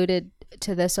we've alluded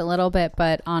to this a little bit,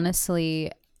 but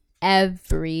honestly,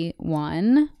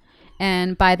 everyone.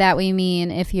 And by that we mean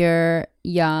if you're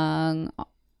young,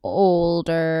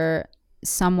 older,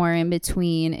 somewhere in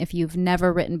between, if you've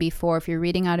never written before, if you're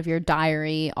reading out of your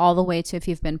diary, all the way to if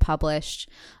you've been published.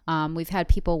 We've had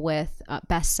people with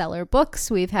bestseller books.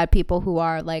 We've had people who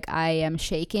are like, I am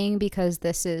shaking because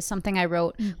this is something I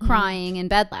wrote crying in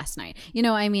bed last night. You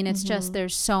know, I mean, it's just the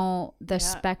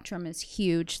spectrum is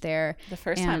huge there. The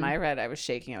first time I read, I was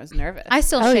shaking. I was nervous. I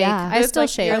still Oh, shake. yeah. I It's still like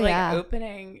shake. You're like yeah.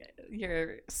 opening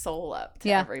your soul up to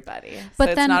Yeah. everybody. But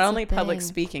So then it's not it's only the public thing.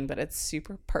 speaking, but it's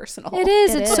super personal. It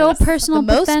is. It It's so is. personal. The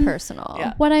but most then personal.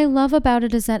 Yeah. what I love about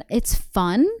it is that it's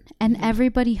fun and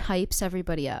everybody hypes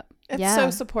everybody up. It's so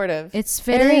supportive. It's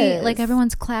very is. like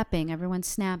everyone's clapping, everyone's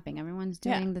snapping, everyone's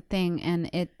doing the thing.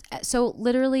 And so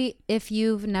literally, if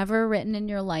you've never written in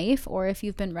your life, or if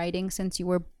you've been writing since you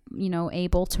were,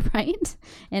 able to write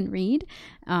and read,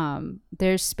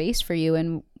 there's space for you,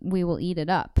 and we will eat it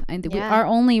up. And our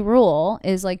only rule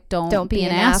is like, don't be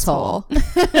an asshole.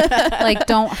 Like,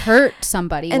 don't hurt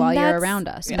somebody while you're around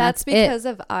us. And that's because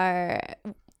of our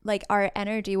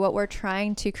energy. What we're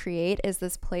trying to create is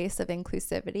this place of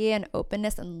inclusivity and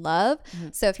openness and love.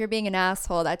 So if you're being an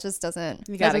asshole, that just doesn't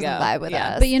vibe with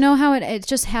us. But you know how it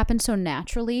just happened so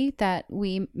naturally that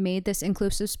we made this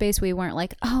inclusive space. We weren't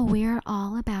like, oh, we're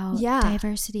all about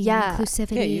diversity and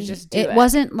inclusivity. Yeah, you just do it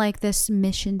wasn't like this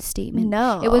mission statement.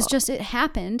 No. It was just, it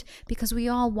happened because we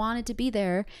all wanted to be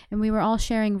there, and we were all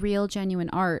sharing real,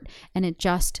 genuine art, and it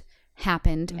just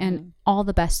happened. And all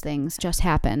the best things just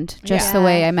happened, just the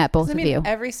way I met both of you.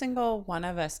 Every single one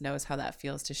of us knows how that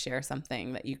feels to share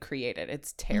something that you created.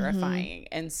 It's terrifying.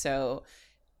 And so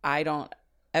I don't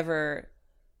ever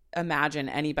imagine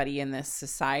anybody in this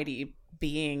society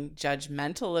being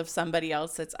judgmental of somebody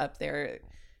else that's up there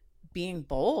being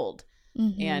bold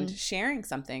and sharing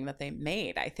something that they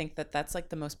made. I think that that's like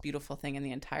the most beautiful thing in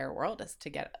the entire world, is to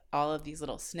get all of these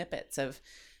little snippets of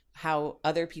how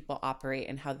other people operate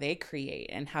and how they create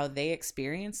and how they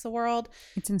experience the world.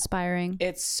 It's inspiring.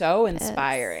 It's so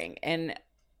inspiring. And,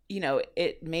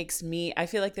 it makes me, I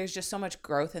feel like there's just so much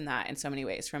growth in that in so many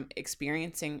ways, from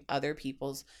experiencing other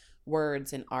people's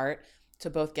words and art to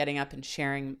both getting up and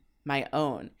sharing my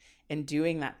own and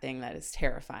doing that thing that is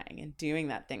terrifying and doing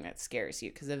that thing that scares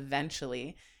you. Because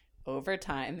eventually, over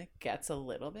time, it gets a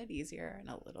little bit easier and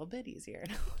a little bit easier.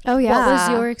 Oh, yeah. What was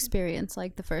your experience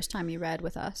like the first time you read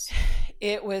with us?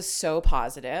 It was so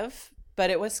positive,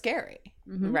 but it was scary,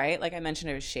 right? Like I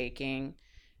mentioned, it was shaking.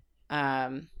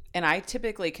 And I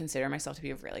typically consider myself to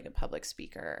be a really good public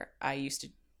speaker. I used to,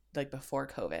 like before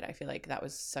COVID, I feel like that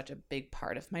was such a big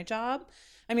part of my job.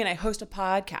 I mean, I host a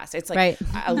podcast. It's like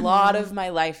a lot of my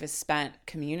life is spent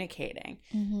communicating.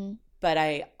 But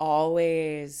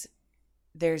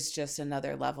there's just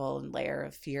another level and layer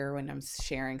of fear when I'm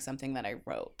sharing something that I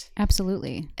wrote.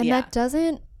 Absolutely. And that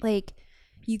doesn't,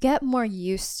 you get more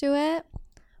used to it,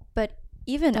 but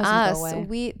even us,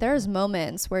 there's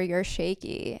moments where you're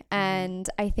shaky. And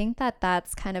I think that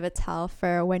that's kind of a tell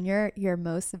for when you're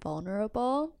most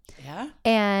vulnerable. Yeah.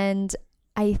 And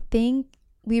I think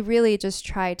we really just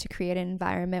try to create an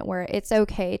environment where it's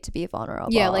okay to be vulnerable.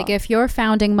 Yeah, like if your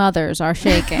founding mothers are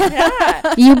shaking,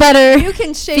 you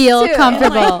can feel too.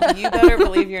 comfortable. You better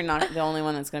believe you're not the only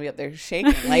one that's going to be up there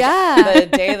shaking. Like the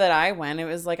day that I went, it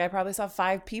was like I probably saw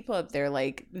 5 people up there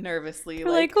like nervously,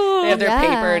 like they have their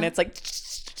paper and it's like,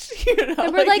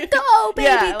 and we're like, go baby,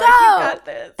 go. Like, you got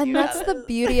this. And that's the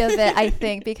beauty of it, I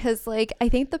think, because like I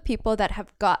think the people that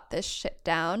have got this shit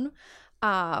down,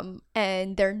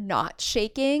 and they're not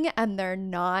shaking and they're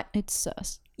not, it's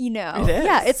sus.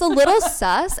 It's a little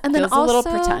sus, and then feels also a little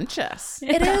pretentious.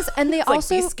 It is, and they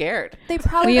also like, be scared. They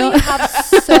probably have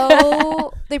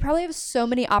so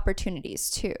many opportunities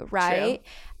too, right?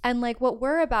 True. And like what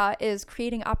we're about is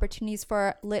creating opportunities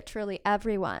for literally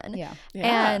everyone.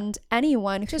 And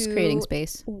anyone just who creating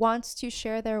space wants to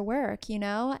share their work,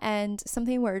 and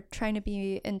something we're trying to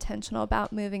be intentional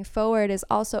about moving forward is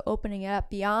also opening it up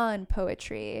beyond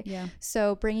poetry.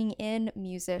 So bringing in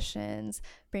musicians,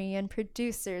 bringing in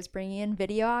producers, bringing in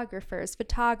videographers,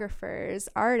 photographers,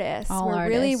 artists. We're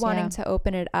really wanting to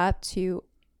open it up to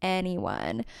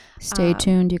anyone. Stay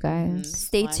tuned, you guys.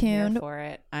 Stay tuned. I'm here for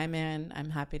it. I'm in.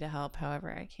 I'm happy to help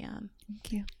however I can.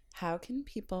 Thank you. How can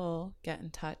people get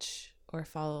in touch or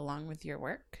follow along with your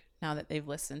work now that they've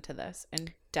listened to this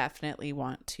and definitely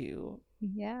want to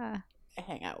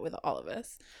hang out with all of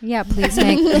us? Yeah, please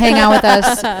hang out with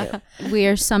us.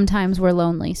 We're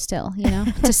lonely still,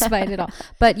 despite it all.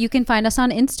 But you can find us on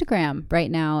Instagram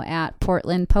right now at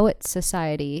Portland Poets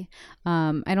Society.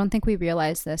 I don't think we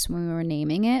realized this when we were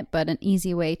naming it, but an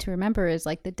easy way to remember is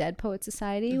like the Dead Poet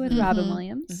Society with Robin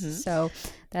Williams. So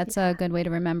that's a good way to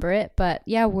remember it. But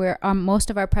yeah, we're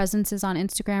most of our presence is on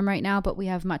Instagram right now, but we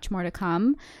have much more to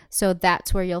come. So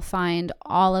that's where you'll find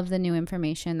all of the new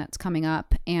information that's coming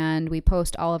up, and we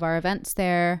post all of our events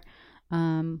there.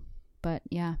 But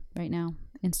yeah, right now,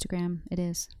 Instagram it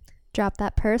is. Drop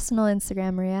that personal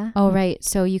Instagram, Maria. Oh, right.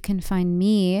 So you can find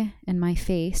me and my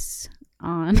face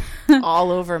on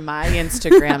all over my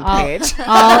Instagram page.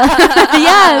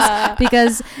 Yes,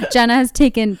 because Jenna has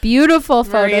taken beautiful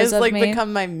photos Maria's of like me.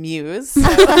 become my muse.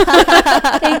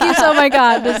 Thank you. So my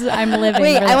God, I'm living.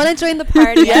 Wait, for I this. want to join the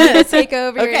party. Yes. And take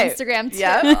over your Okay. Instagram too.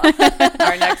 Yeah.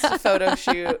 Our next photo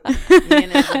shoot, me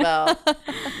and Isabel.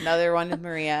 Another one with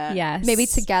Maria. Yes, Maybe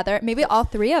together. Maybe all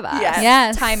three of us.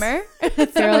 Yes. Timer.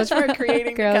 Girl, For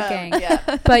creating girl become. gang.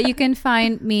 Yeah. But you can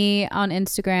find me on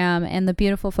Instagram and the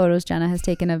beautiful photos Jenna has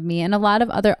taken of me, and a lot of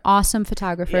other awesome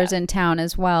photographers in town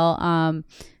as well.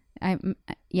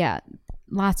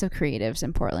 Lots of creatives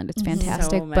in Portland. It's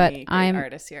fantastic. So many but great I'm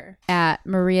artists here. at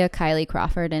Maria Kylie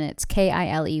Crawford, and it's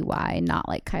Kiley, not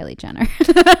like Kylie Jenner.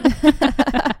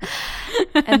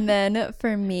 And then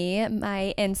for me,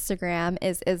 my Instagram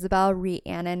is Isabel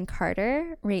Rhiannon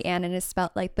Carter. Rhiannon is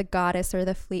spelled like the goddess or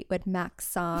the Fleetwood Mac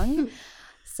song.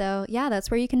 So yeah,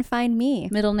 that's where you can find me.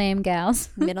 Middle name gals.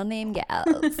 Middle name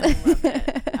gals.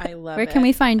 I love Where it. can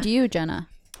we find you, Jenna?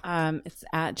 It's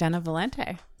at Jenna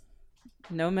Valente.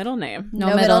 No middle name.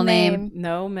 No middle name.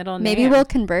 No middle name. Maybe we'll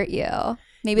convert you.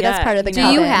 Maybe that's Yeah, part of the Do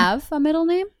you coven. have a middle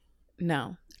name?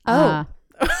 No. Oh.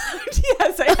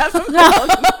 Yes, I have a middle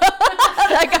name.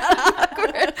 That got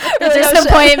awkward.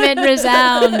 Disappointment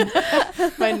resound.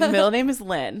 My middle name is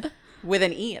Lynn with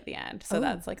an E at the end. So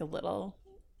that's like a little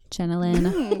Jenna Lynn.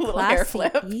 little hair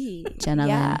flip. Jenna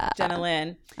Yeah. Jenna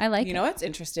Lynn. I like You know what's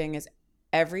interesting is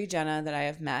every Jenna that I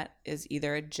have met is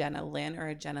either a Jenna Lynn or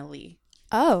a Jenna Lee.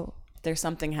 Oh, There's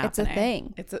something It's a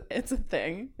happening. thing. It's a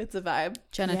thing. It's a vibe.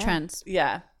 Jenna Yeah. Trends.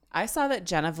 Yeah. I saw that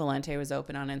Jenna Valente was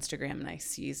open on Instagram and I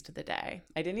seized the day.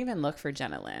 I didn't even look for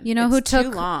Jenna Lynn. You know It's who too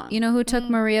took long. You know who took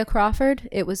Maria Crawford?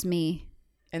 It was me.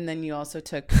 And then you also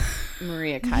took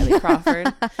Maria Kylie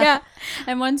Crawford. Yeah.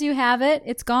 And once you have it,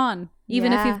 it's gone.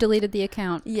 Even if Yeah. you've deleted the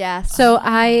account. yes. So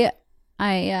I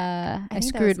think that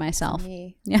screwed was myself.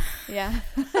 me. Yeah. Yeah.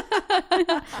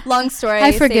 Long story.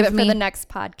 I Save forgive it me. for the next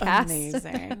podcast.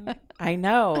 Amazing. I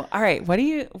know. All right. What do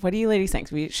you ladies think?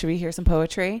 Should we hear some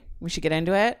poetry? We should get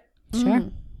into it. Sure.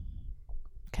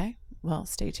 Okay. Well,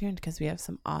 stay tuned because we have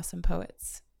some awesome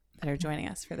poets that are joining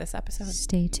us for this episode.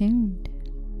 Stay tuned.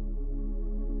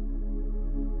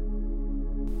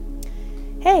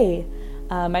 Hey,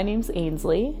 my name's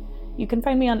Ainsley. You can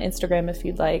find me on Instagram if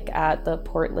you'd like at the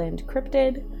Portland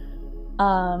Cryptid.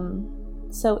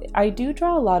 So I do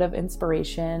draw a lot of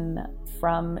inspiration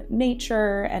from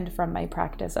nature and from my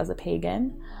practice as a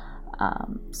pagan.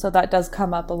 So that does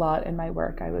come up a lot in my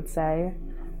work, I would say.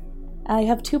 I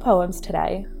have 2 poems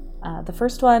today. The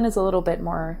first one is a little bit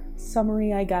more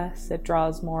summery, I guess. It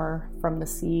draws more from the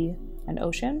sea and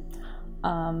ocean.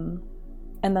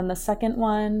 And then the second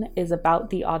one is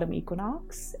about the autumn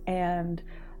equinox, and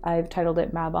I've titled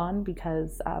it Mabon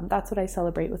because that's what I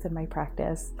celebrate within my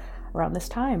practice around this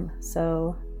time.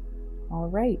 So, all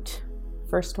right.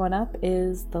 First one up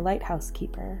is The Lighthouse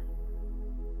Keeper.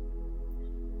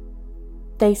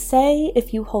 They say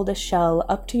if you hold a shell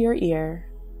up to your ear,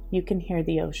 you can hear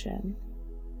the ocean.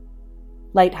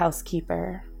 Lighthouse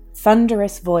keeper,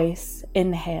 thunderous voice,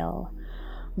 inhale.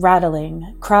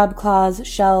 Rattling, crab claws,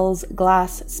 shells,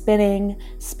 glass spinning,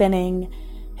 spinning.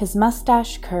 His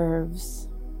mustache curves,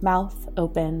 mouth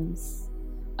opens.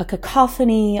 A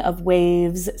cacophony of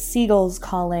waves, seagulls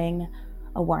calling,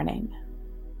 a warning.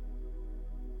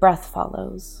 Breath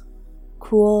follows,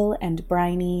 cool and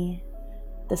briny.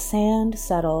 The sand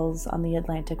settles on the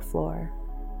Atlantic floor.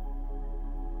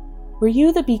 Were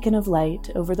you the beacon of light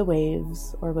over the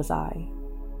waves, or was I?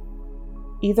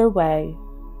 Either way,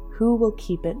 who will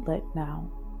keep it lit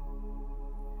now?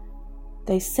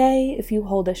 They say if you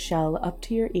hold a shell up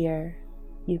to your ear,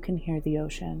 you can hear the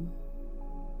ocean.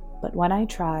 But when I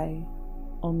try,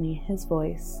 only his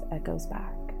voice echoes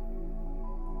back.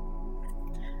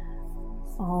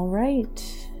 All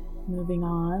right, moving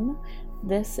on.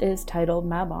 This is titled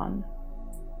Mabon.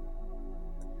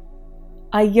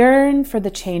 I yearn for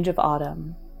the change of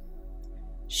autumn.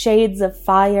 Shades of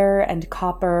fire and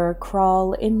copper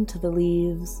crawl into the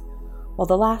leaves, while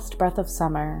the last breath of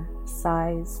summer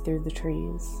sighs through the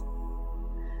trees.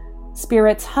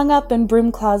 Spirits hung up in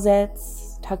broom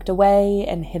closets, tucked away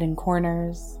in hidden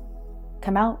corners,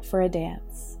 come out for a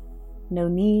dance, no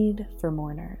need for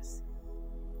mourners.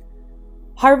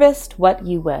 Harvest what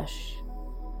you wish.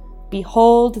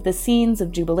 Behold the scenes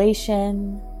of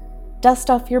jubilation.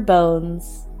 Dust off your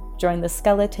bones, join the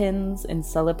skeletons in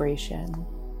celebration.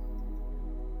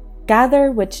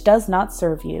 Gather which does not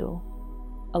serve you,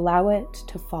 allow it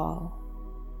to fall,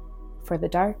 for the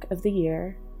dark of the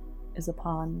year is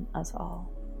upon us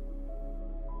all.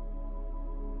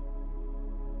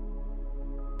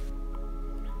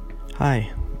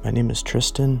 Hi, my name is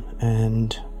Tristan,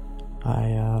 and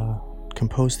I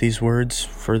composed these words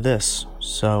for this,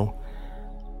 so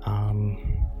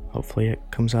hopefully it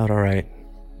comes out all right.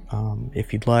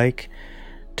 If you'd like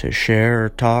to share or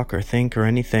talk or think or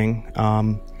anything,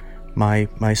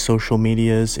 my social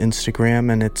media is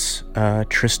Instagram, and it's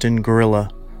Tristan Gorilla.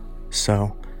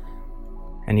 So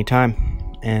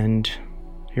anytime, and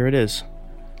here it is.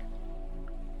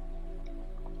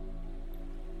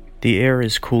 The air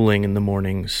is cooling in the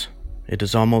mornings. It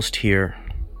is almost here.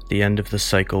 The end of the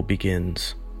cycle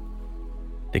begins.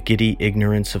 The giddy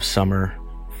ignorance of summer,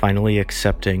 finally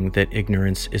accepting that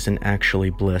ignorance isn't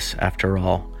actually bliss after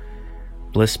all.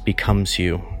 Bliss becomes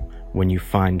you when you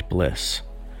find bliss,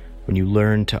 when you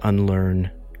learn to unlearn,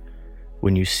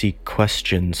 when you seek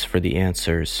questions for the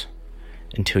answers,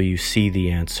 until you see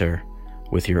the answer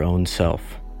with your own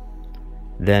self.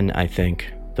 Then, I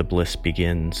think, the bliss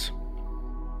begins.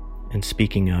 And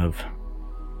speaking of,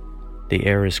 the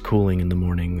air is cooling in the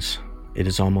mornings. It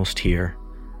is almost here.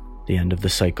 The end of the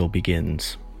cycle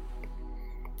begins.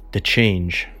 The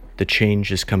change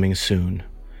is coming soon.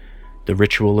 The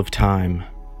ritual of time,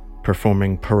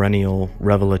 performing perennial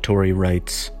revelatory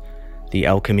rites, the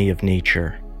alchemy of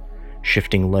nature,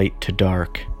 shifting light to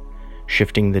dark,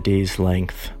 shifting the day's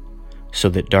length, so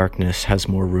that darkness has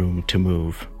more room to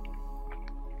move.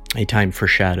 A time for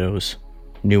shadows,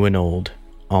 new and old,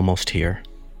 almost here.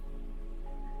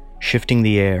 Shifting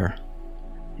the air,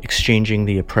 exchanging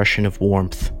the oppression of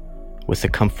warmth with the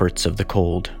comforts of the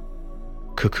cold,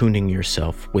 cocooning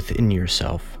yourself within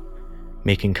yourself,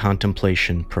 making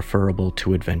contemplation preferable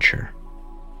to adventure.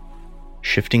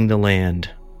 Shifting the land,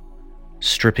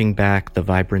 stripping back the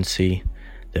vibrancy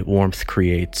that warmth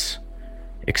creates,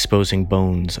 exposing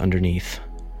bones underneath.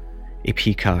 A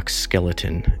peacock's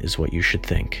skeleton is what you should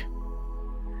think.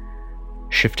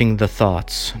 Shifting the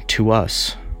thoughts to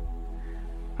us,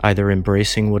 either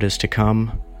embracing what is to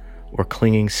come or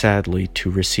clinging sadly to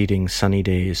receding sunny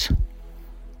days.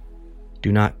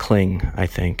 Do not cling, I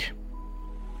think.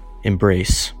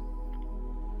 Embrace.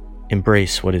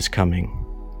 Embrace what is coming.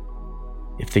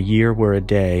 If the year were a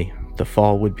day, the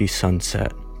fall would be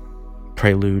sunset,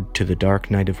 prelude to the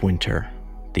dark night of winter,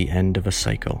 the end of a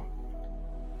cycle.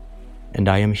 And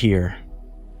I am here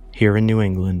in New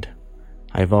England.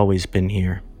 I have always been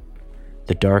here.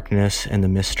 The darkness and the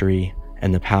mystery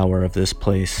and the power of this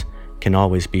place can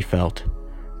always be felt,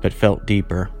 but felt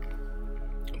deeper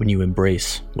when you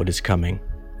embrace what is coming.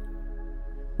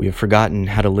 We have forgotten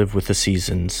how to live with the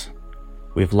seasons.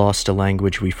 We have lost a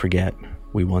language we forget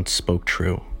we once spoke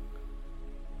true.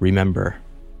 Remember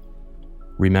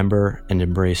and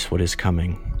embrace what is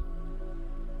coming.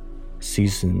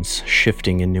 Seasons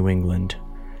shifting in New England,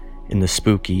 in the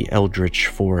spooky eldritch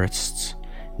forests,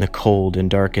 the cold and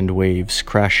darkened waves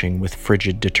crashing with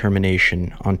frigid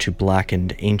determination onto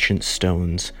blackened ancient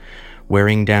stones,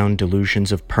 wearing down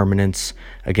delusions of permanence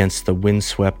against the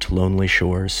windswept lonely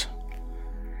shores.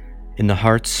 In the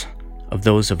hearts of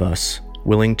those of us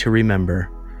willing to remember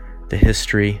the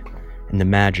history and the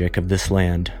magic of this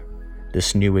land,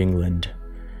 this New England,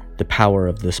 the power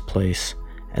of this place,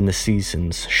 and the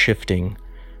seasons shifting,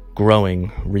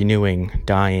 growing, renewing,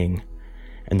 dying,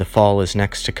 and the fall is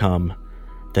next to come,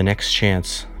 the next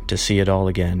chance to see it all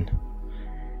again.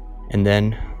 And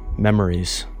then,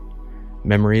 memories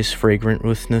fragrant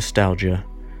with nostalgia,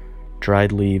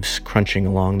 dried leaves crunching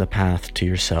along the path to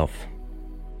yourself.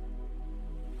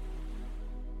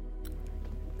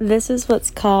 This is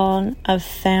what's called a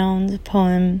found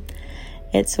poem.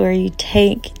 It's where you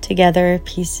take together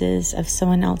pieces of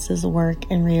someone else's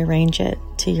work and rearrange it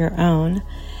to your own.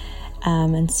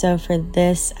 And so for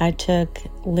this, I took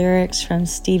lyrics from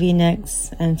Stevie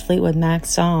Nicks and Fleetwood Mac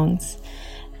songs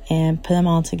and put them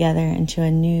all together into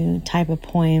a new type of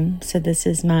poem. So this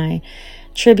is my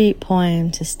tribute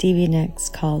poem to Stevie Nicks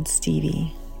called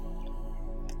Stevie.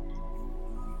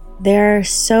 There are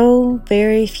so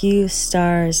very few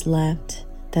stars left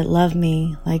that love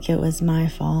me like it was my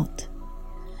fault.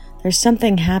 There's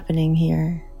something happening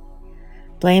here.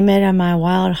 Blame it on my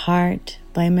wild heart.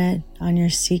 Blame it on your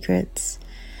secrets.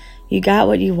 You got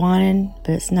what you wanted,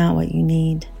 but it's not what you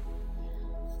need.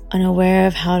 Unaware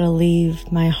of how to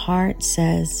leave, my heart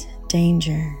says,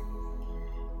 danger.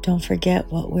 Don't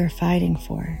forget what we're fighting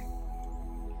for.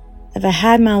 If I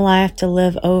had my life to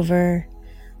live over,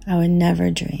 I would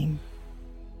never dream.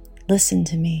 Listen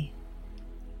to me.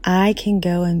 I can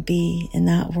go and be in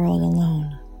that world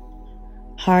alone.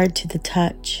 Hard to the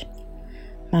touch.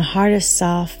 My heart is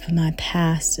soft, but my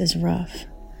past is rough.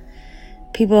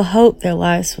 People hope their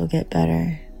lives will get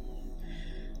better.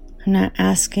 I'm not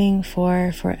asking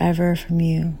for forever from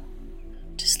you.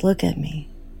 Just look at me.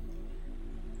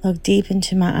 Look deep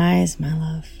into my eyes, my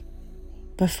love.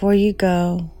 before you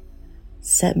go,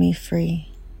 set me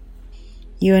free.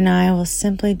 You and I will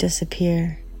simply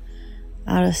disappear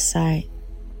out of sight,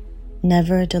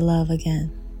 never to love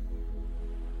again.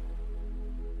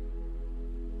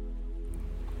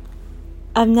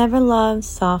 I've never loved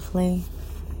softly,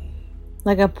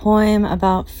 like a poem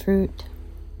about fruit,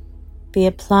 be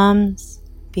it plums,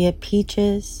 be it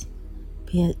peaches,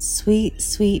 be it sweet,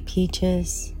 sweet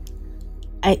peaches.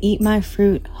 I eat my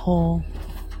fruit whole,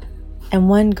 and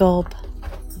one gulp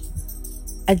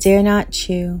I dare not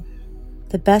chew.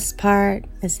 The best part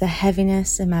is the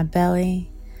heaviness in my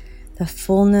belly, the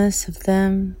fullness of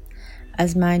them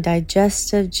as my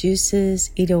digestive juices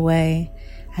eat away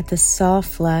at the soft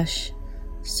flesh,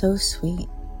 so sweet,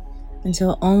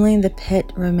 until only the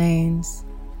pit remains,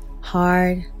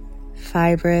 hard,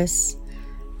 fibrous,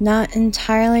 not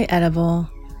entirely edible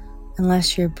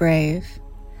unless you're brave,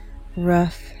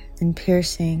 rough and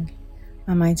piercing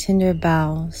on my tender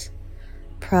bowels,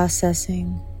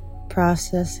 processing,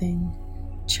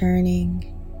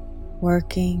 churning,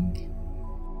 working.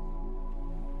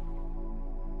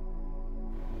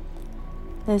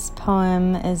 This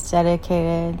poem is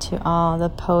dedicated to all the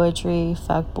poetry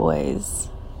fuckboys.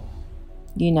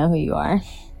 You know who you are.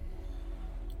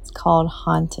 It's called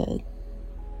Haunted.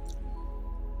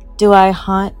 Do I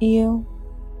haunt you?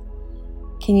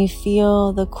 Can you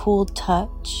feel the cool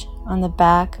touch on the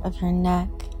back of your neck?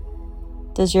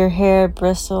 Does your hair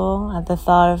bristle at the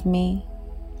thought of me?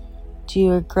 Do you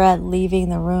regret leaving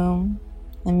the room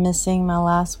and missing my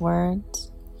last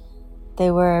words?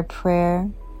 They were a prayer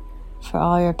for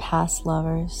all your past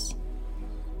lovers.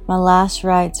 My last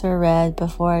rites were read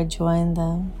before I joined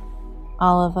them.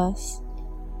 All of us,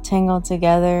 tangled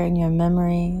together in your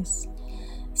memories,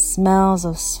 smells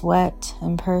of sweat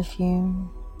and perfume,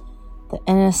 the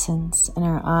innocence in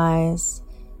our eyes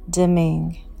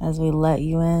dimming as we let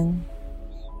you in.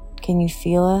 Can you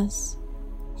feel us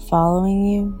following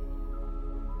you?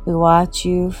 We watch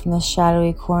you from the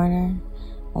shadowy corner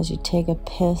as you take a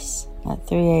piss at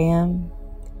 3 a.m.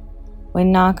 We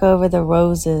knock over the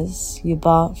roses you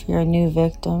bought for your new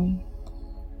victim,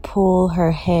 pull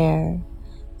her hair,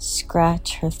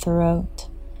 scratch her throat,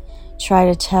 try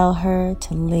to tell her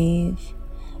to leave,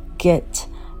 get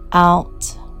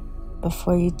out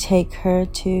before you take her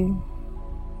too.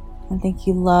 I think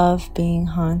you love being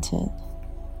haunted,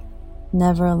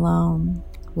 never alone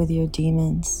with your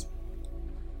demons.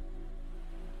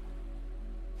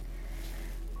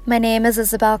 My name is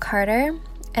Isabel Carter,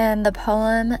 and the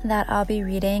poem that I'll be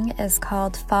reading is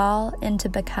called Fall into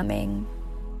Becoming.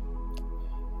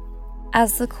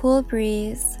 As the cool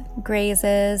breeze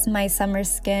grazes my summer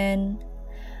skin,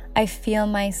 I feel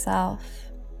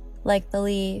myself, like the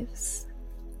leaves,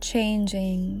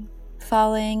 changing,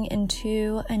 falling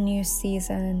into a new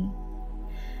season.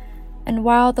 And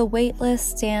while the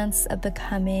weightless dance of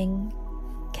becoming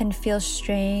can feel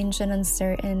strange and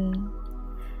uncertain,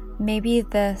 maybe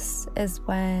this is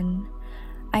when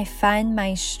I find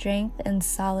my strength in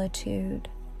solitude,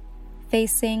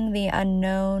 facing the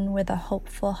unknown with a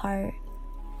hopeful heart,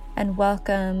 and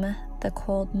welcome the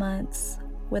cold months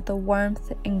with the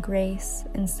warmth and grace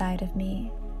inside of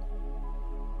me.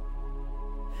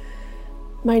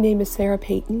 My name is Sarah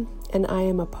Payton, and I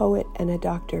am a poet and a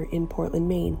doctor in Portland,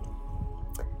 Maine.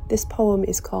 This poem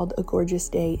is called A Gorgeous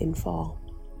Day in Fall.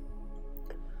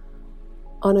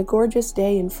 On a gorgeous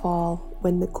day in fall,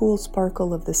 when the cool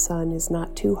sparkle of the sun is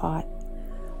not too hot,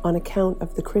 on account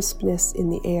of the crispness in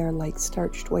the air like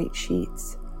starched white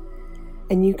sheets,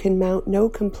 and you can mount no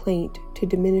complaint to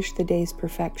diminish the day's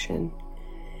perfection,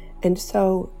 and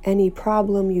so any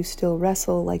problem you still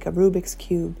wrestle like a Rubik's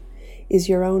Cube is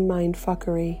your own mind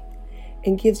fuckery,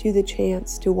 and gives you the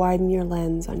chance to widen your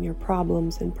lens on your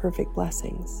problems and perfect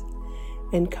blessings,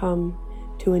 and come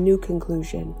to a new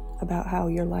conclusion about how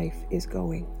your life is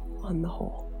going on the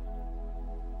whole.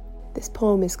 This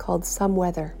poem is called Some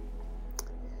Weather.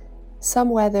 Some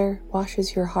weather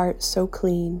washes your heart so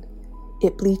clean,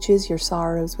 it bleaches your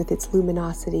sorrows with its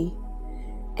luminosity,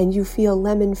 and you feel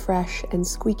lemon fresh and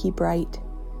squeaky bright.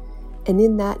 And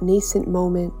in that nascent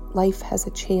moment, life has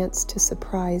a chance to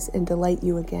surprise and delight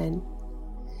you again.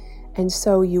 And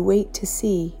so you wait to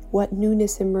see what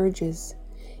newness emerges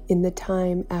in the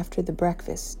time after the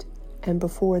breakfast and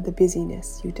before the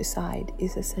busyness you decide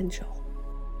is essential.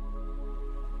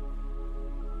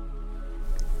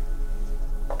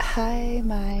 Hi,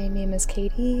 my name is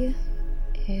Katie,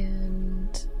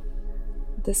 and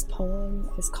this poem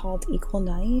is called Equal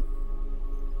Night,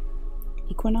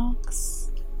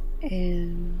 Equinox,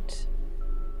 and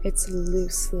it's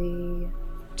loosely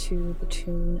to the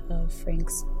tune of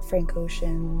Frank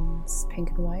Ocean's Pink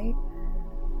and White.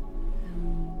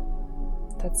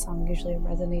 That song usually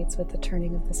resonates with the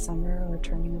turning of the summer or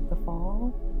turning of the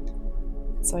fall.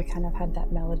 So I kind of had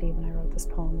that melody when I wrote this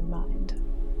poem in mind.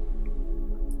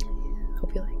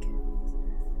 Hope you like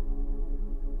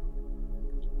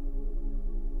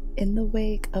it. In the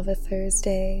wake of a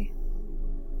Thursday,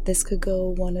 this could go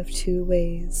one of two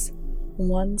ways.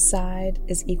 One side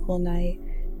is equal night,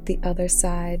 the other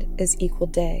side is equal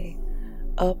day.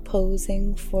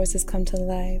 Opposing forces come to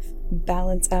life,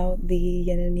 balance out the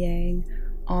yin and yang,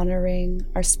 honoring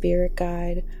our spirit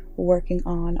guide, working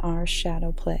on our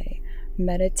shadow play.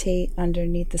 Meditate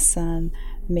underneath the sun,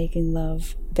 making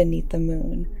love beneath the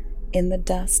moon. In the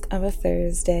dusk of a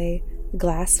Thursday,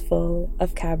 glass full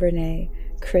of Cabernet,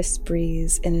 crisp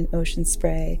breeze in an ocean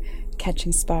spray,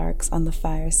 catching sparks on the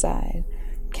fireside.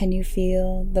 Can you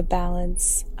feel the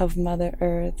balance of Mother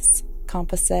Earth's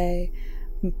composite?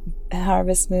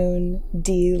 Harvest moon,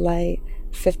 D-light,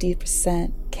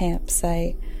 50%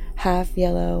 campsite, half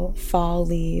yellow, fall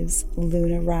leaves,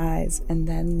 Luna rise and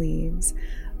then leaves.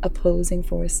 Opposing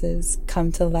forces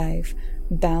come to life,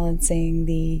 balancing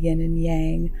the yin and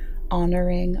yang,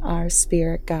 honoring our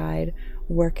spirit guide,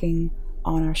 working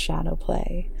on our shadow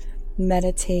play.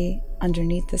 Meditate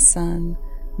underneath the sun,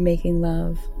 making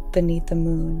love beneath the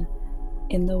moon.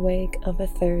 In the wake of a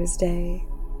Thursday,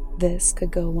 this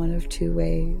could go one of two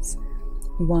ways.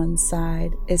 One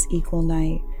side is equal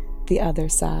night, the other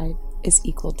side is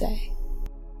equal day.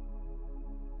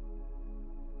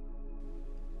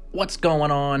 What's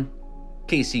going on?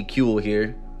 Casey Kuehl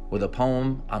here with a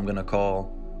poem I'm gonna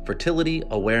call Fertility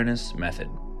Awareness Method.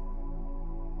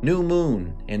 New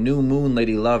moon and new moon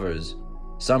lady lovers.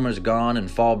 Summer's gone and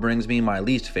fall brings me my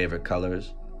least favorite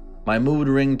colors. My mood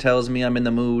ring tells me I'm in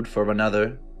the mood for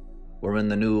another. We're in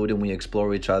the nude and we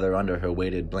explore each other under her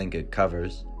weighted blanket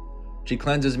covers. She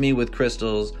cleanses me with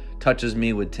crystals, touches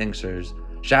me with tinctures,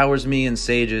 showers me in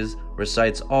sages,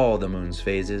 recites all the moon's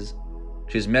phases.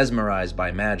 She's mesmerized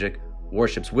by magic,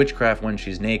 worships witchcraft when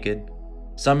she's naked,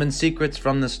 summons secrets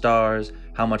from the stars.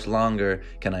 How much longer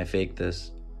can I fake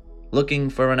this? Looking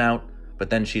for an out, but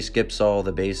then she skips all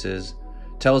the bases,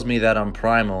 tells me that I'm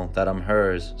primal, that I'm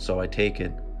hers, so I take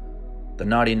it. The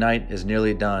naughty night is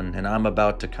nearly done, and I'm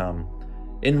about to come.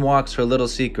 In walks her little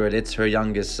secret, it's her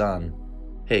youngest son.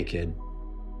 Hey, kid.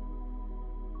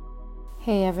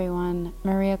 Hey everyone,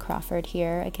 Maria Crawford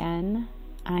here again.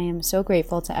 I am so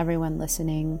grateful to everyone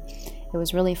listening. It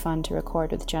was really fun to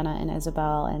record with Jenna and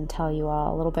Isabel and tell you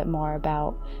all a little bit more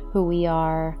about who we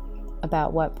are,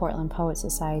 about what Portland Poet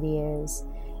Society is,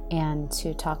 and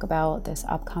to talk about this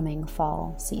upcoming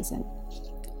fall season.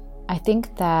 I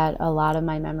think that a lot of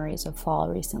my memories of fall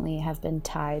recently have been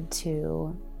tied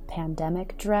to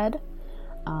pandemic dread.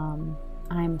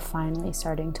 I'm finally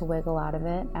starting to wiggle out of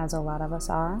it, as a lot of us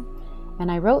are. And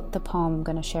I wrote the poem I'm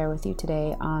going to share with you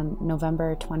today on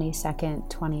November 22nd,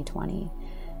 2020.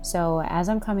 So as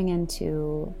I'm coming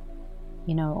into,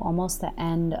 almost the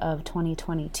end of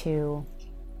 2022,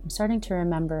 I'm starting to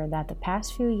remember that the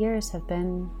past few years have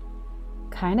been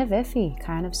kind of iffy,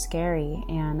 kind of scary,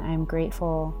 and I'm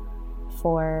grateful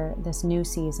for this new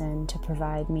season to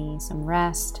provide me some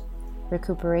rest,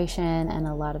 recuperation, and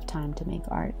a lot of time to make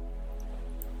art.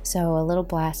 So a little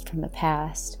blast from the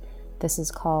past. This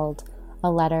is called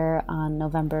A Letter on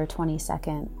November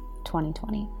 22nd,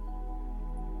 2020.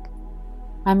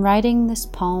 I'm writing this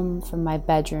poem from my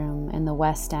bedroom in the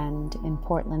West End in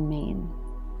Portland, Maine.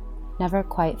 Never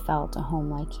quite felt a home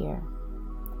like here.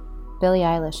 Billie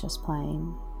Eilish is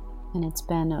playing, and it's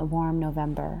been a warm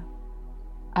November.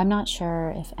 I'm not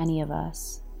sure if any of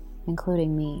us,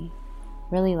 including me,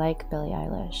 really like Billie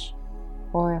Eilish,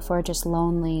 or if we're just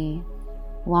lonely,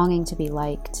 longing to be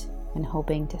liked and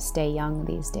hoping to stay young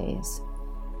these days.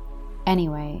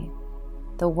 Anyway,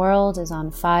 the world is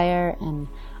on fire and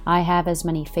I have as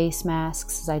many face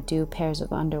masks as I do pairs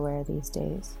of underwear these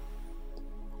days.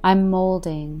 I'm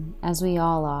molding, as we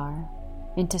all are,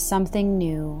 into something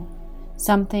new,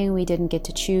 something we didn't get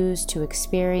to choose to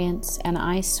experience, and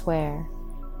I swear,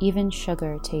 even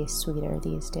sugar tastes sweeter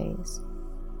these days.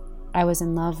 I was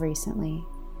in love recently.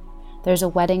 There's a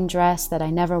wedding dress that I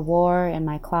never wore in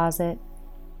my closet.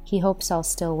 He hopes I'll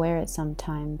still wear it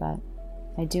sometime, but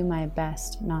I do my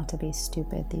best not to be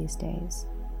stupid these days.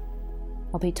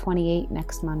 I'll be 28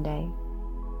 next Monday.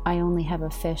 I only have a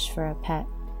fish for a pet,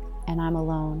 and I'm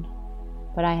alone.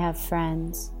 But I have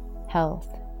friends,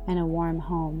 health, and a warm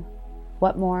home.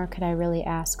 What more could I really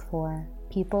ask for?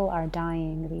 People are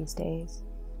dying these days.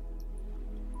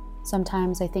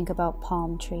 Sometimes I think about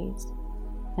palm trees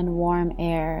and warm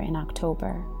air in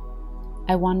October.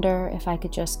 I wonder if I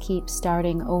could just keep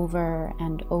starting over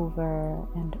and over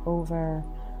and over,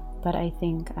 but I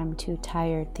think I'm too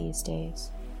tired these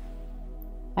days.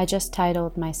 I just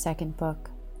titled my second book,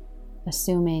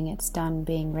 assuming it's done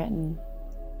being written.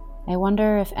 I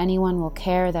wonder if anyone will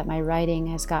care that my writing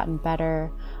has gotten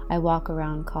better. I walk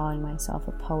around calling myself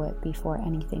a poet before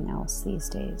anything else these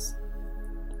days.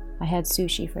 I had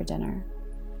sushi for dinner.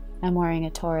 I'm wearing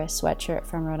a tourist sweatshirt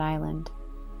from Rhode Island.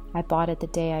 I bought it the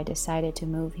day I decided to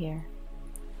move here.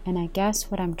 And I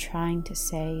guess what I'm trying to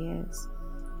say is,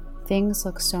 things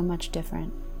look so much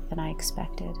different than I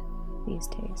expected these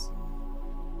days.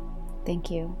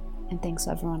 Thank you, and thanks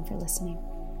everyone for listening.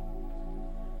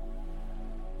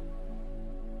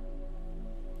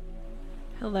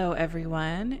 Hello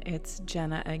everyone, it's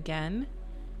Jenna again,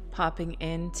 popping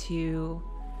in to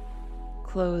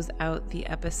close out the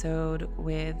episode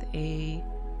with a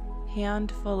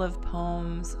handful of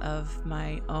poems of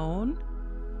my own.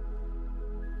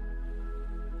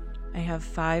 I have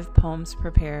 5 poems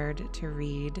prepared to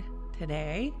read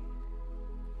today,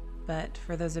 but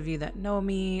for those of you that know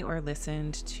me or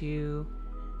listened to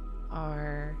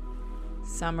our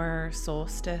summer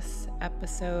solstice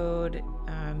episode,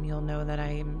 you'll know that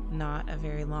I'm not a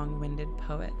very long-winded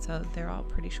poet, so they're all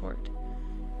pretty short.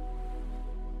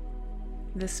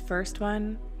 This first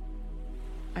one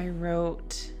I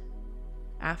wrote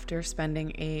after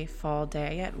spending a fall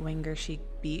day at Wingarsheek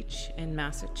Beach in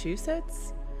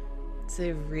Massachusetts. It's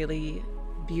a really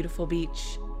beautiful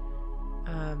beach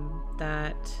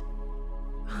that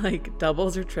like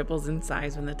doubles or triples in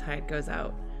size when the tide goes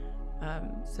out.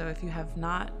 So if you have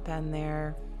not been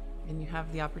there and you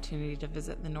have the opportunity to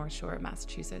visit the North Shore of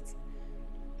Massachusetts,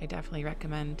 I definitely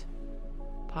recommend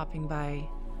popping by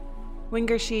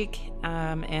Wingarsheek.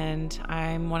 And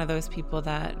I'm one of those people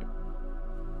that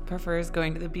prefers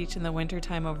going to the beach in the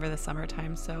wintertime over the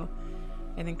summertime. So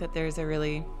I think that there's a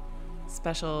really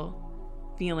special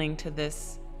feeling to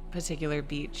this particular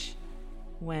beach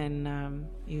when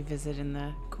you visit in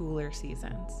the cooler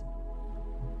seasons.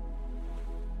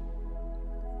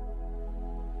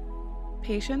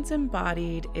 Patience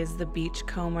embodied is the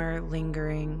beachcomber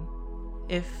lingering,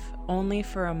 if only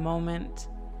for a moment,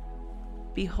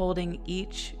 beholding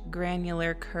each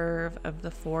granular curve of the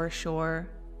foreshore,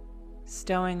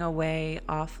 stowing away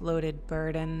offloaded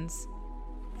burdens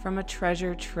from a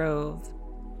treasure trove,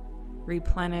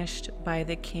 replenished by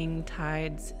the king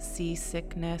tide's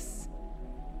seasickness,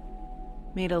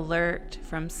 made alert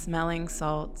from smelling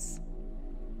salts,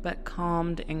 but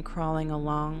calmed in crawling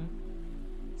along,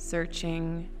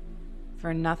 searching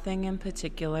for nothing in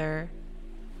particular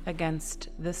against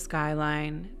the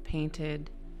skyline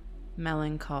painted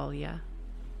melancholia.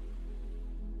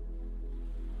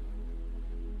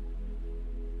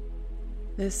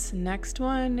 This next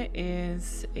one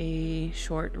is a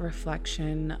short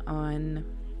reflection on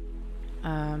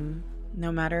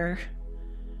no matter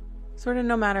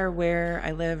where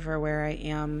I live or where I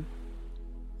am,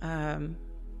 I'm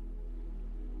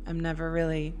never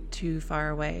really too far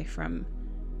away from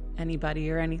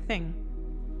anybody or anything.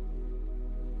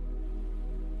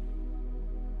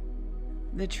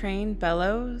 The train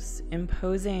bellows,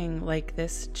 imposing like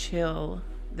this chill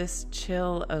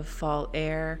of fall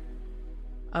air,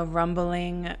 a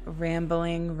rumbling,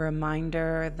 rambling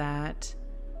reminder that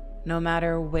no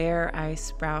matter where I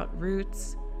sprout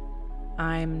roots,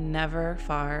 I'm never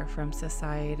far from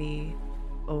society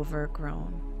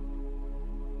overgrown.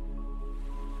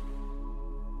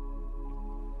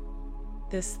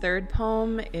 This third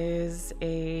poem is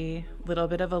a little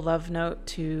bit of a love note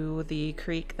to the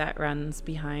creek that runs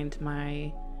behind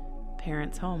my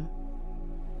parents' home.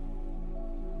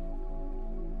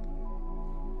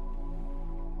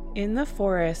 In the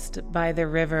forest by the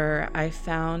river, I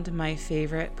found my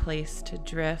favorite place to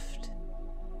drift,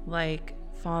 like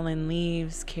fallen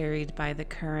leaves carried by the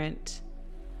current,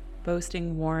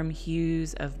 boasting warm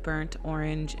hues of burnt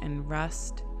orange and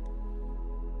rust.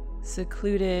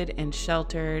 Secluded and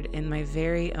sheltered in my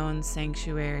very own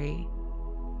sanctuary,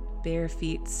 bare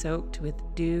feet soaked with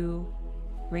dew,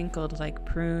 wrinkled like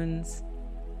prunes,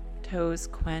 toes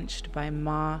quenched by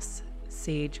moss,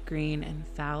 sage green and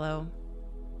fallow,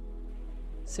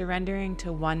 surrendering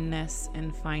to oneness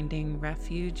and finding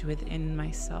refuge within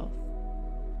myself.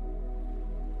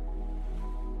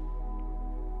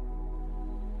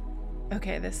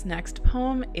 Okay, this next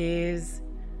poem is,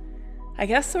 I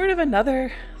guess, sort of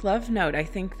another love note. I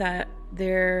think that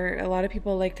a lot of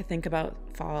people like to think about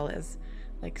fall as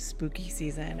like spooky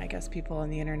season. I guess people on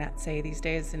the internet say these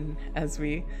days, and as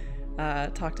we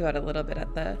talked about a little bit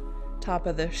at the top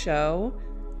of the show,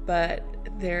 but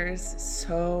there's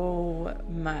so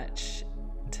much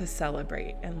to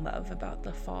celebrate and love about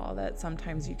the fall that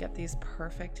sometimes you get these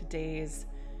perfect days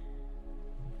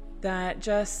that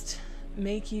just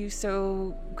make you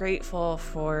so grateful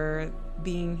for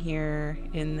being here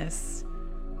in this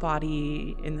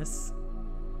body,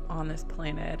 on this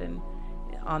planet and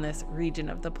on this region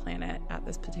of the planet at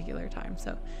this particular time.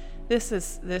 So this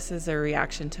is a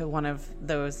reaction to one of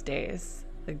those days,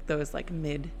 like those high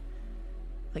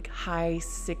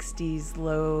 60s,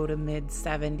 low to mid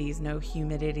 70s, no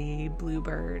humidity,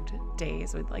 bluebird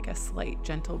days with like a slight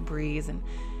gentle breeze, and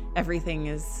everything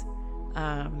is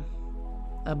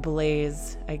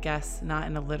ablaze, I guess, not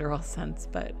in a literal sense,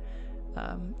 but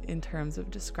in terms of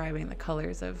describing the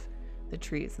colors of the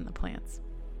trees and the plants.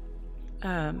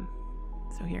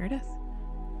 So here it is.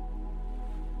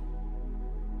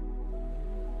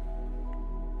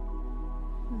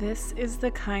 This is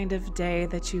the kind of day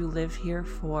that you live here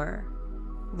for.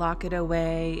 Lock it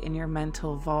away in your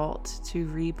mental vault to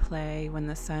replay when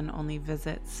the sun only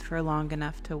visits for long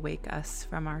enough to wake us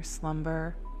from our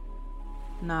slumber.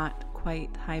 Not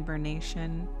quite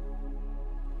hibernation.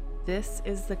 This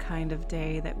is the kind of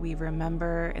day that we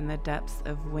remember in the depths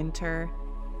of winter,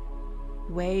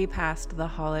 way past the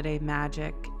holiday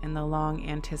magic and the long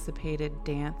anticipated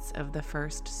dance of the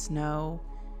first snow,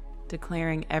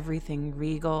 declaring everything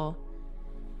regal,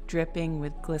 dripping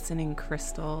with glistening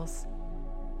crystals.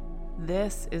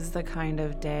 This is the kind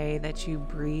of day that you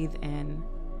breathe in,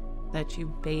 that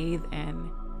you bathe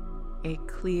in, a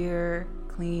clear,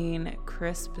 clean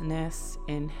crispness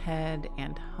in head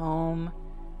and home,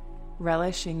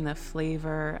 relishing the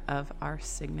flavor of our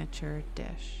signature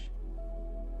dish.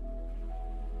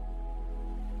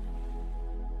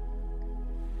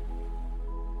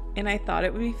 And I thought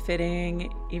it would be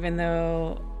fitting, even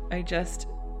though I just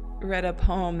read a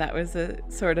poem that was a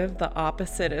sort of the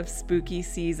opposite of spooky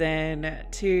season,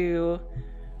 to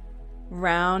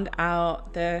round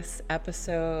out this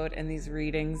episode and these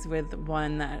readings with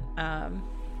one that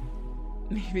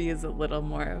maybe is a little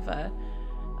more of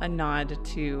a nod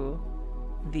to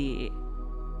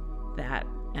that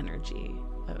energy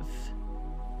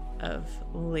of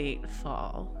late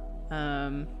fall.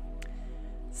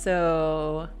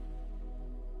 So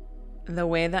the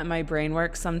way that my brain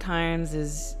works sometimes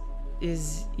is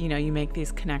you make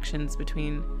these connections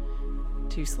between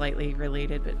two slightly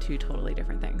related but two totally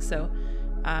different things. So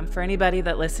for anybody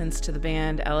that listens to the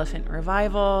band Elephant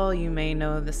Revival, you may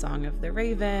know the Song of the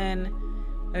Raven.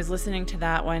 I was listening to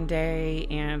that one day,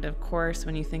 and of course,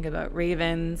 when you think about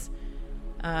ravens,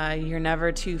 you're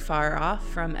never too far off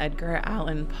from Edgar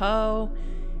Allan Poe.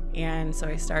 And so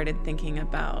I started thinking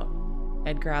about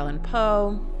Edgar Allan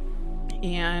Poe,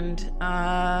 and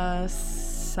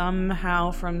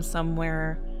somehow from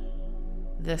somewhere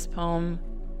this poem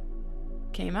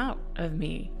came out of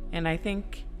me, and I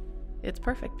think it's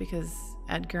perfect because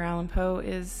Edgar Allan Poe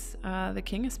is the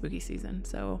king of spooky season,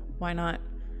 so why not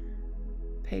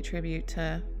pay tribute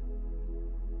to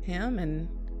him and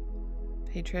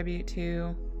pay tribute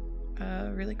to a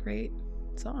really great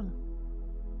song.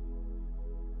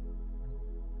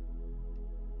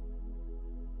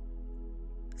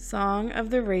 Song of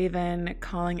the Raven,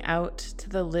 calling out to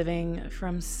the living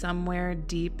from somewhere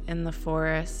deep in the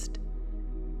forest,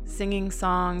 singing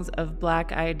songs of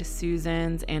black-eyed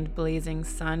Susans and blazing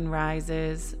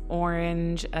sunrises,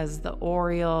 orange as the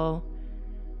oriole,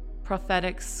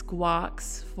 prophetic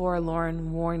squawks,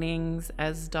 forlorn warnings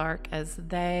as dark as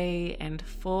they and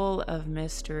full of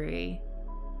mystery,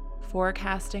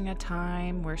 forecasting a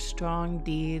time where strong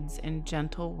deeds and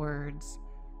gentle words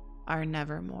are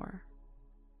nevermore.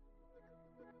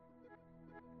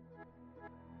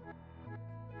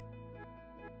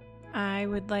 I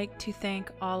would like to thank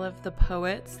all of the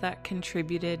poets that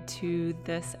contributed to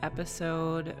this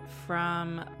episode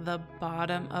from the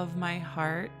bottom of my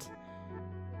heart.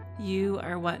 You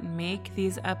are what make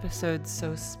these episodes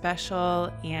so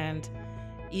special and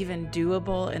even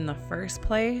doable in the first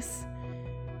place.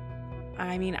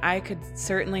 I mean, I could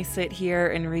certainly sit here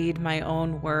and read my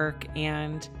own work,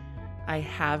 and I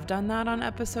have done that on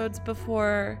episodes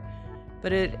before,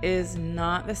 but it is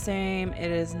not the same. It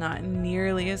is not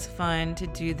nearly as fun to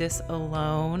do this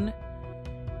alone.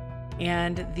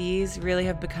 And these really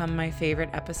have become my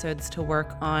favorite episodes to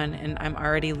work on, and I'm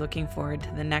already looking forward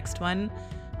to the next one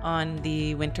on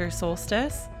the winter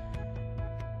solstice.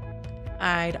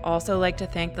 I'd also like to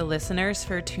thank the listeners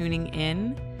for tuning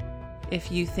in.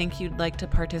 If you think you'd like to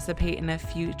participate in a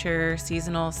future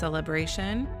seasonal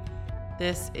celebration,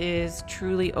 this is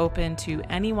truly open to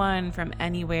anyone from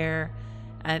anywhere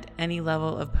at any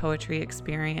level of poetry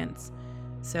experience.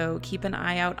 So keep an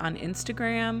eye out on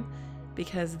Instagram,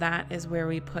 because that is where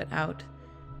we put out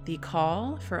the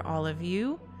call for all of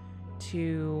you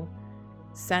to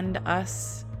send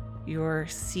us your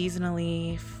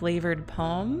seasonally flavored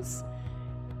poems.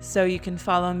 So you can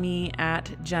follow me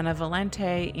at Jenna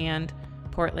Valente and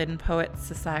Portland Poets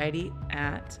Society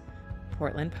at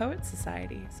Portland Poets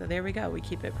Society. So there we go. We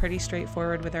keep it pretty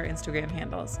straightforward with our Instagram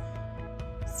handles.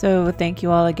 So thank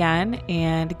you all again,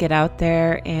 and get out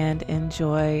there and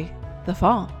enjoy the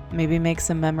fall. Maybe make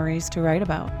some memories to write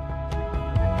about.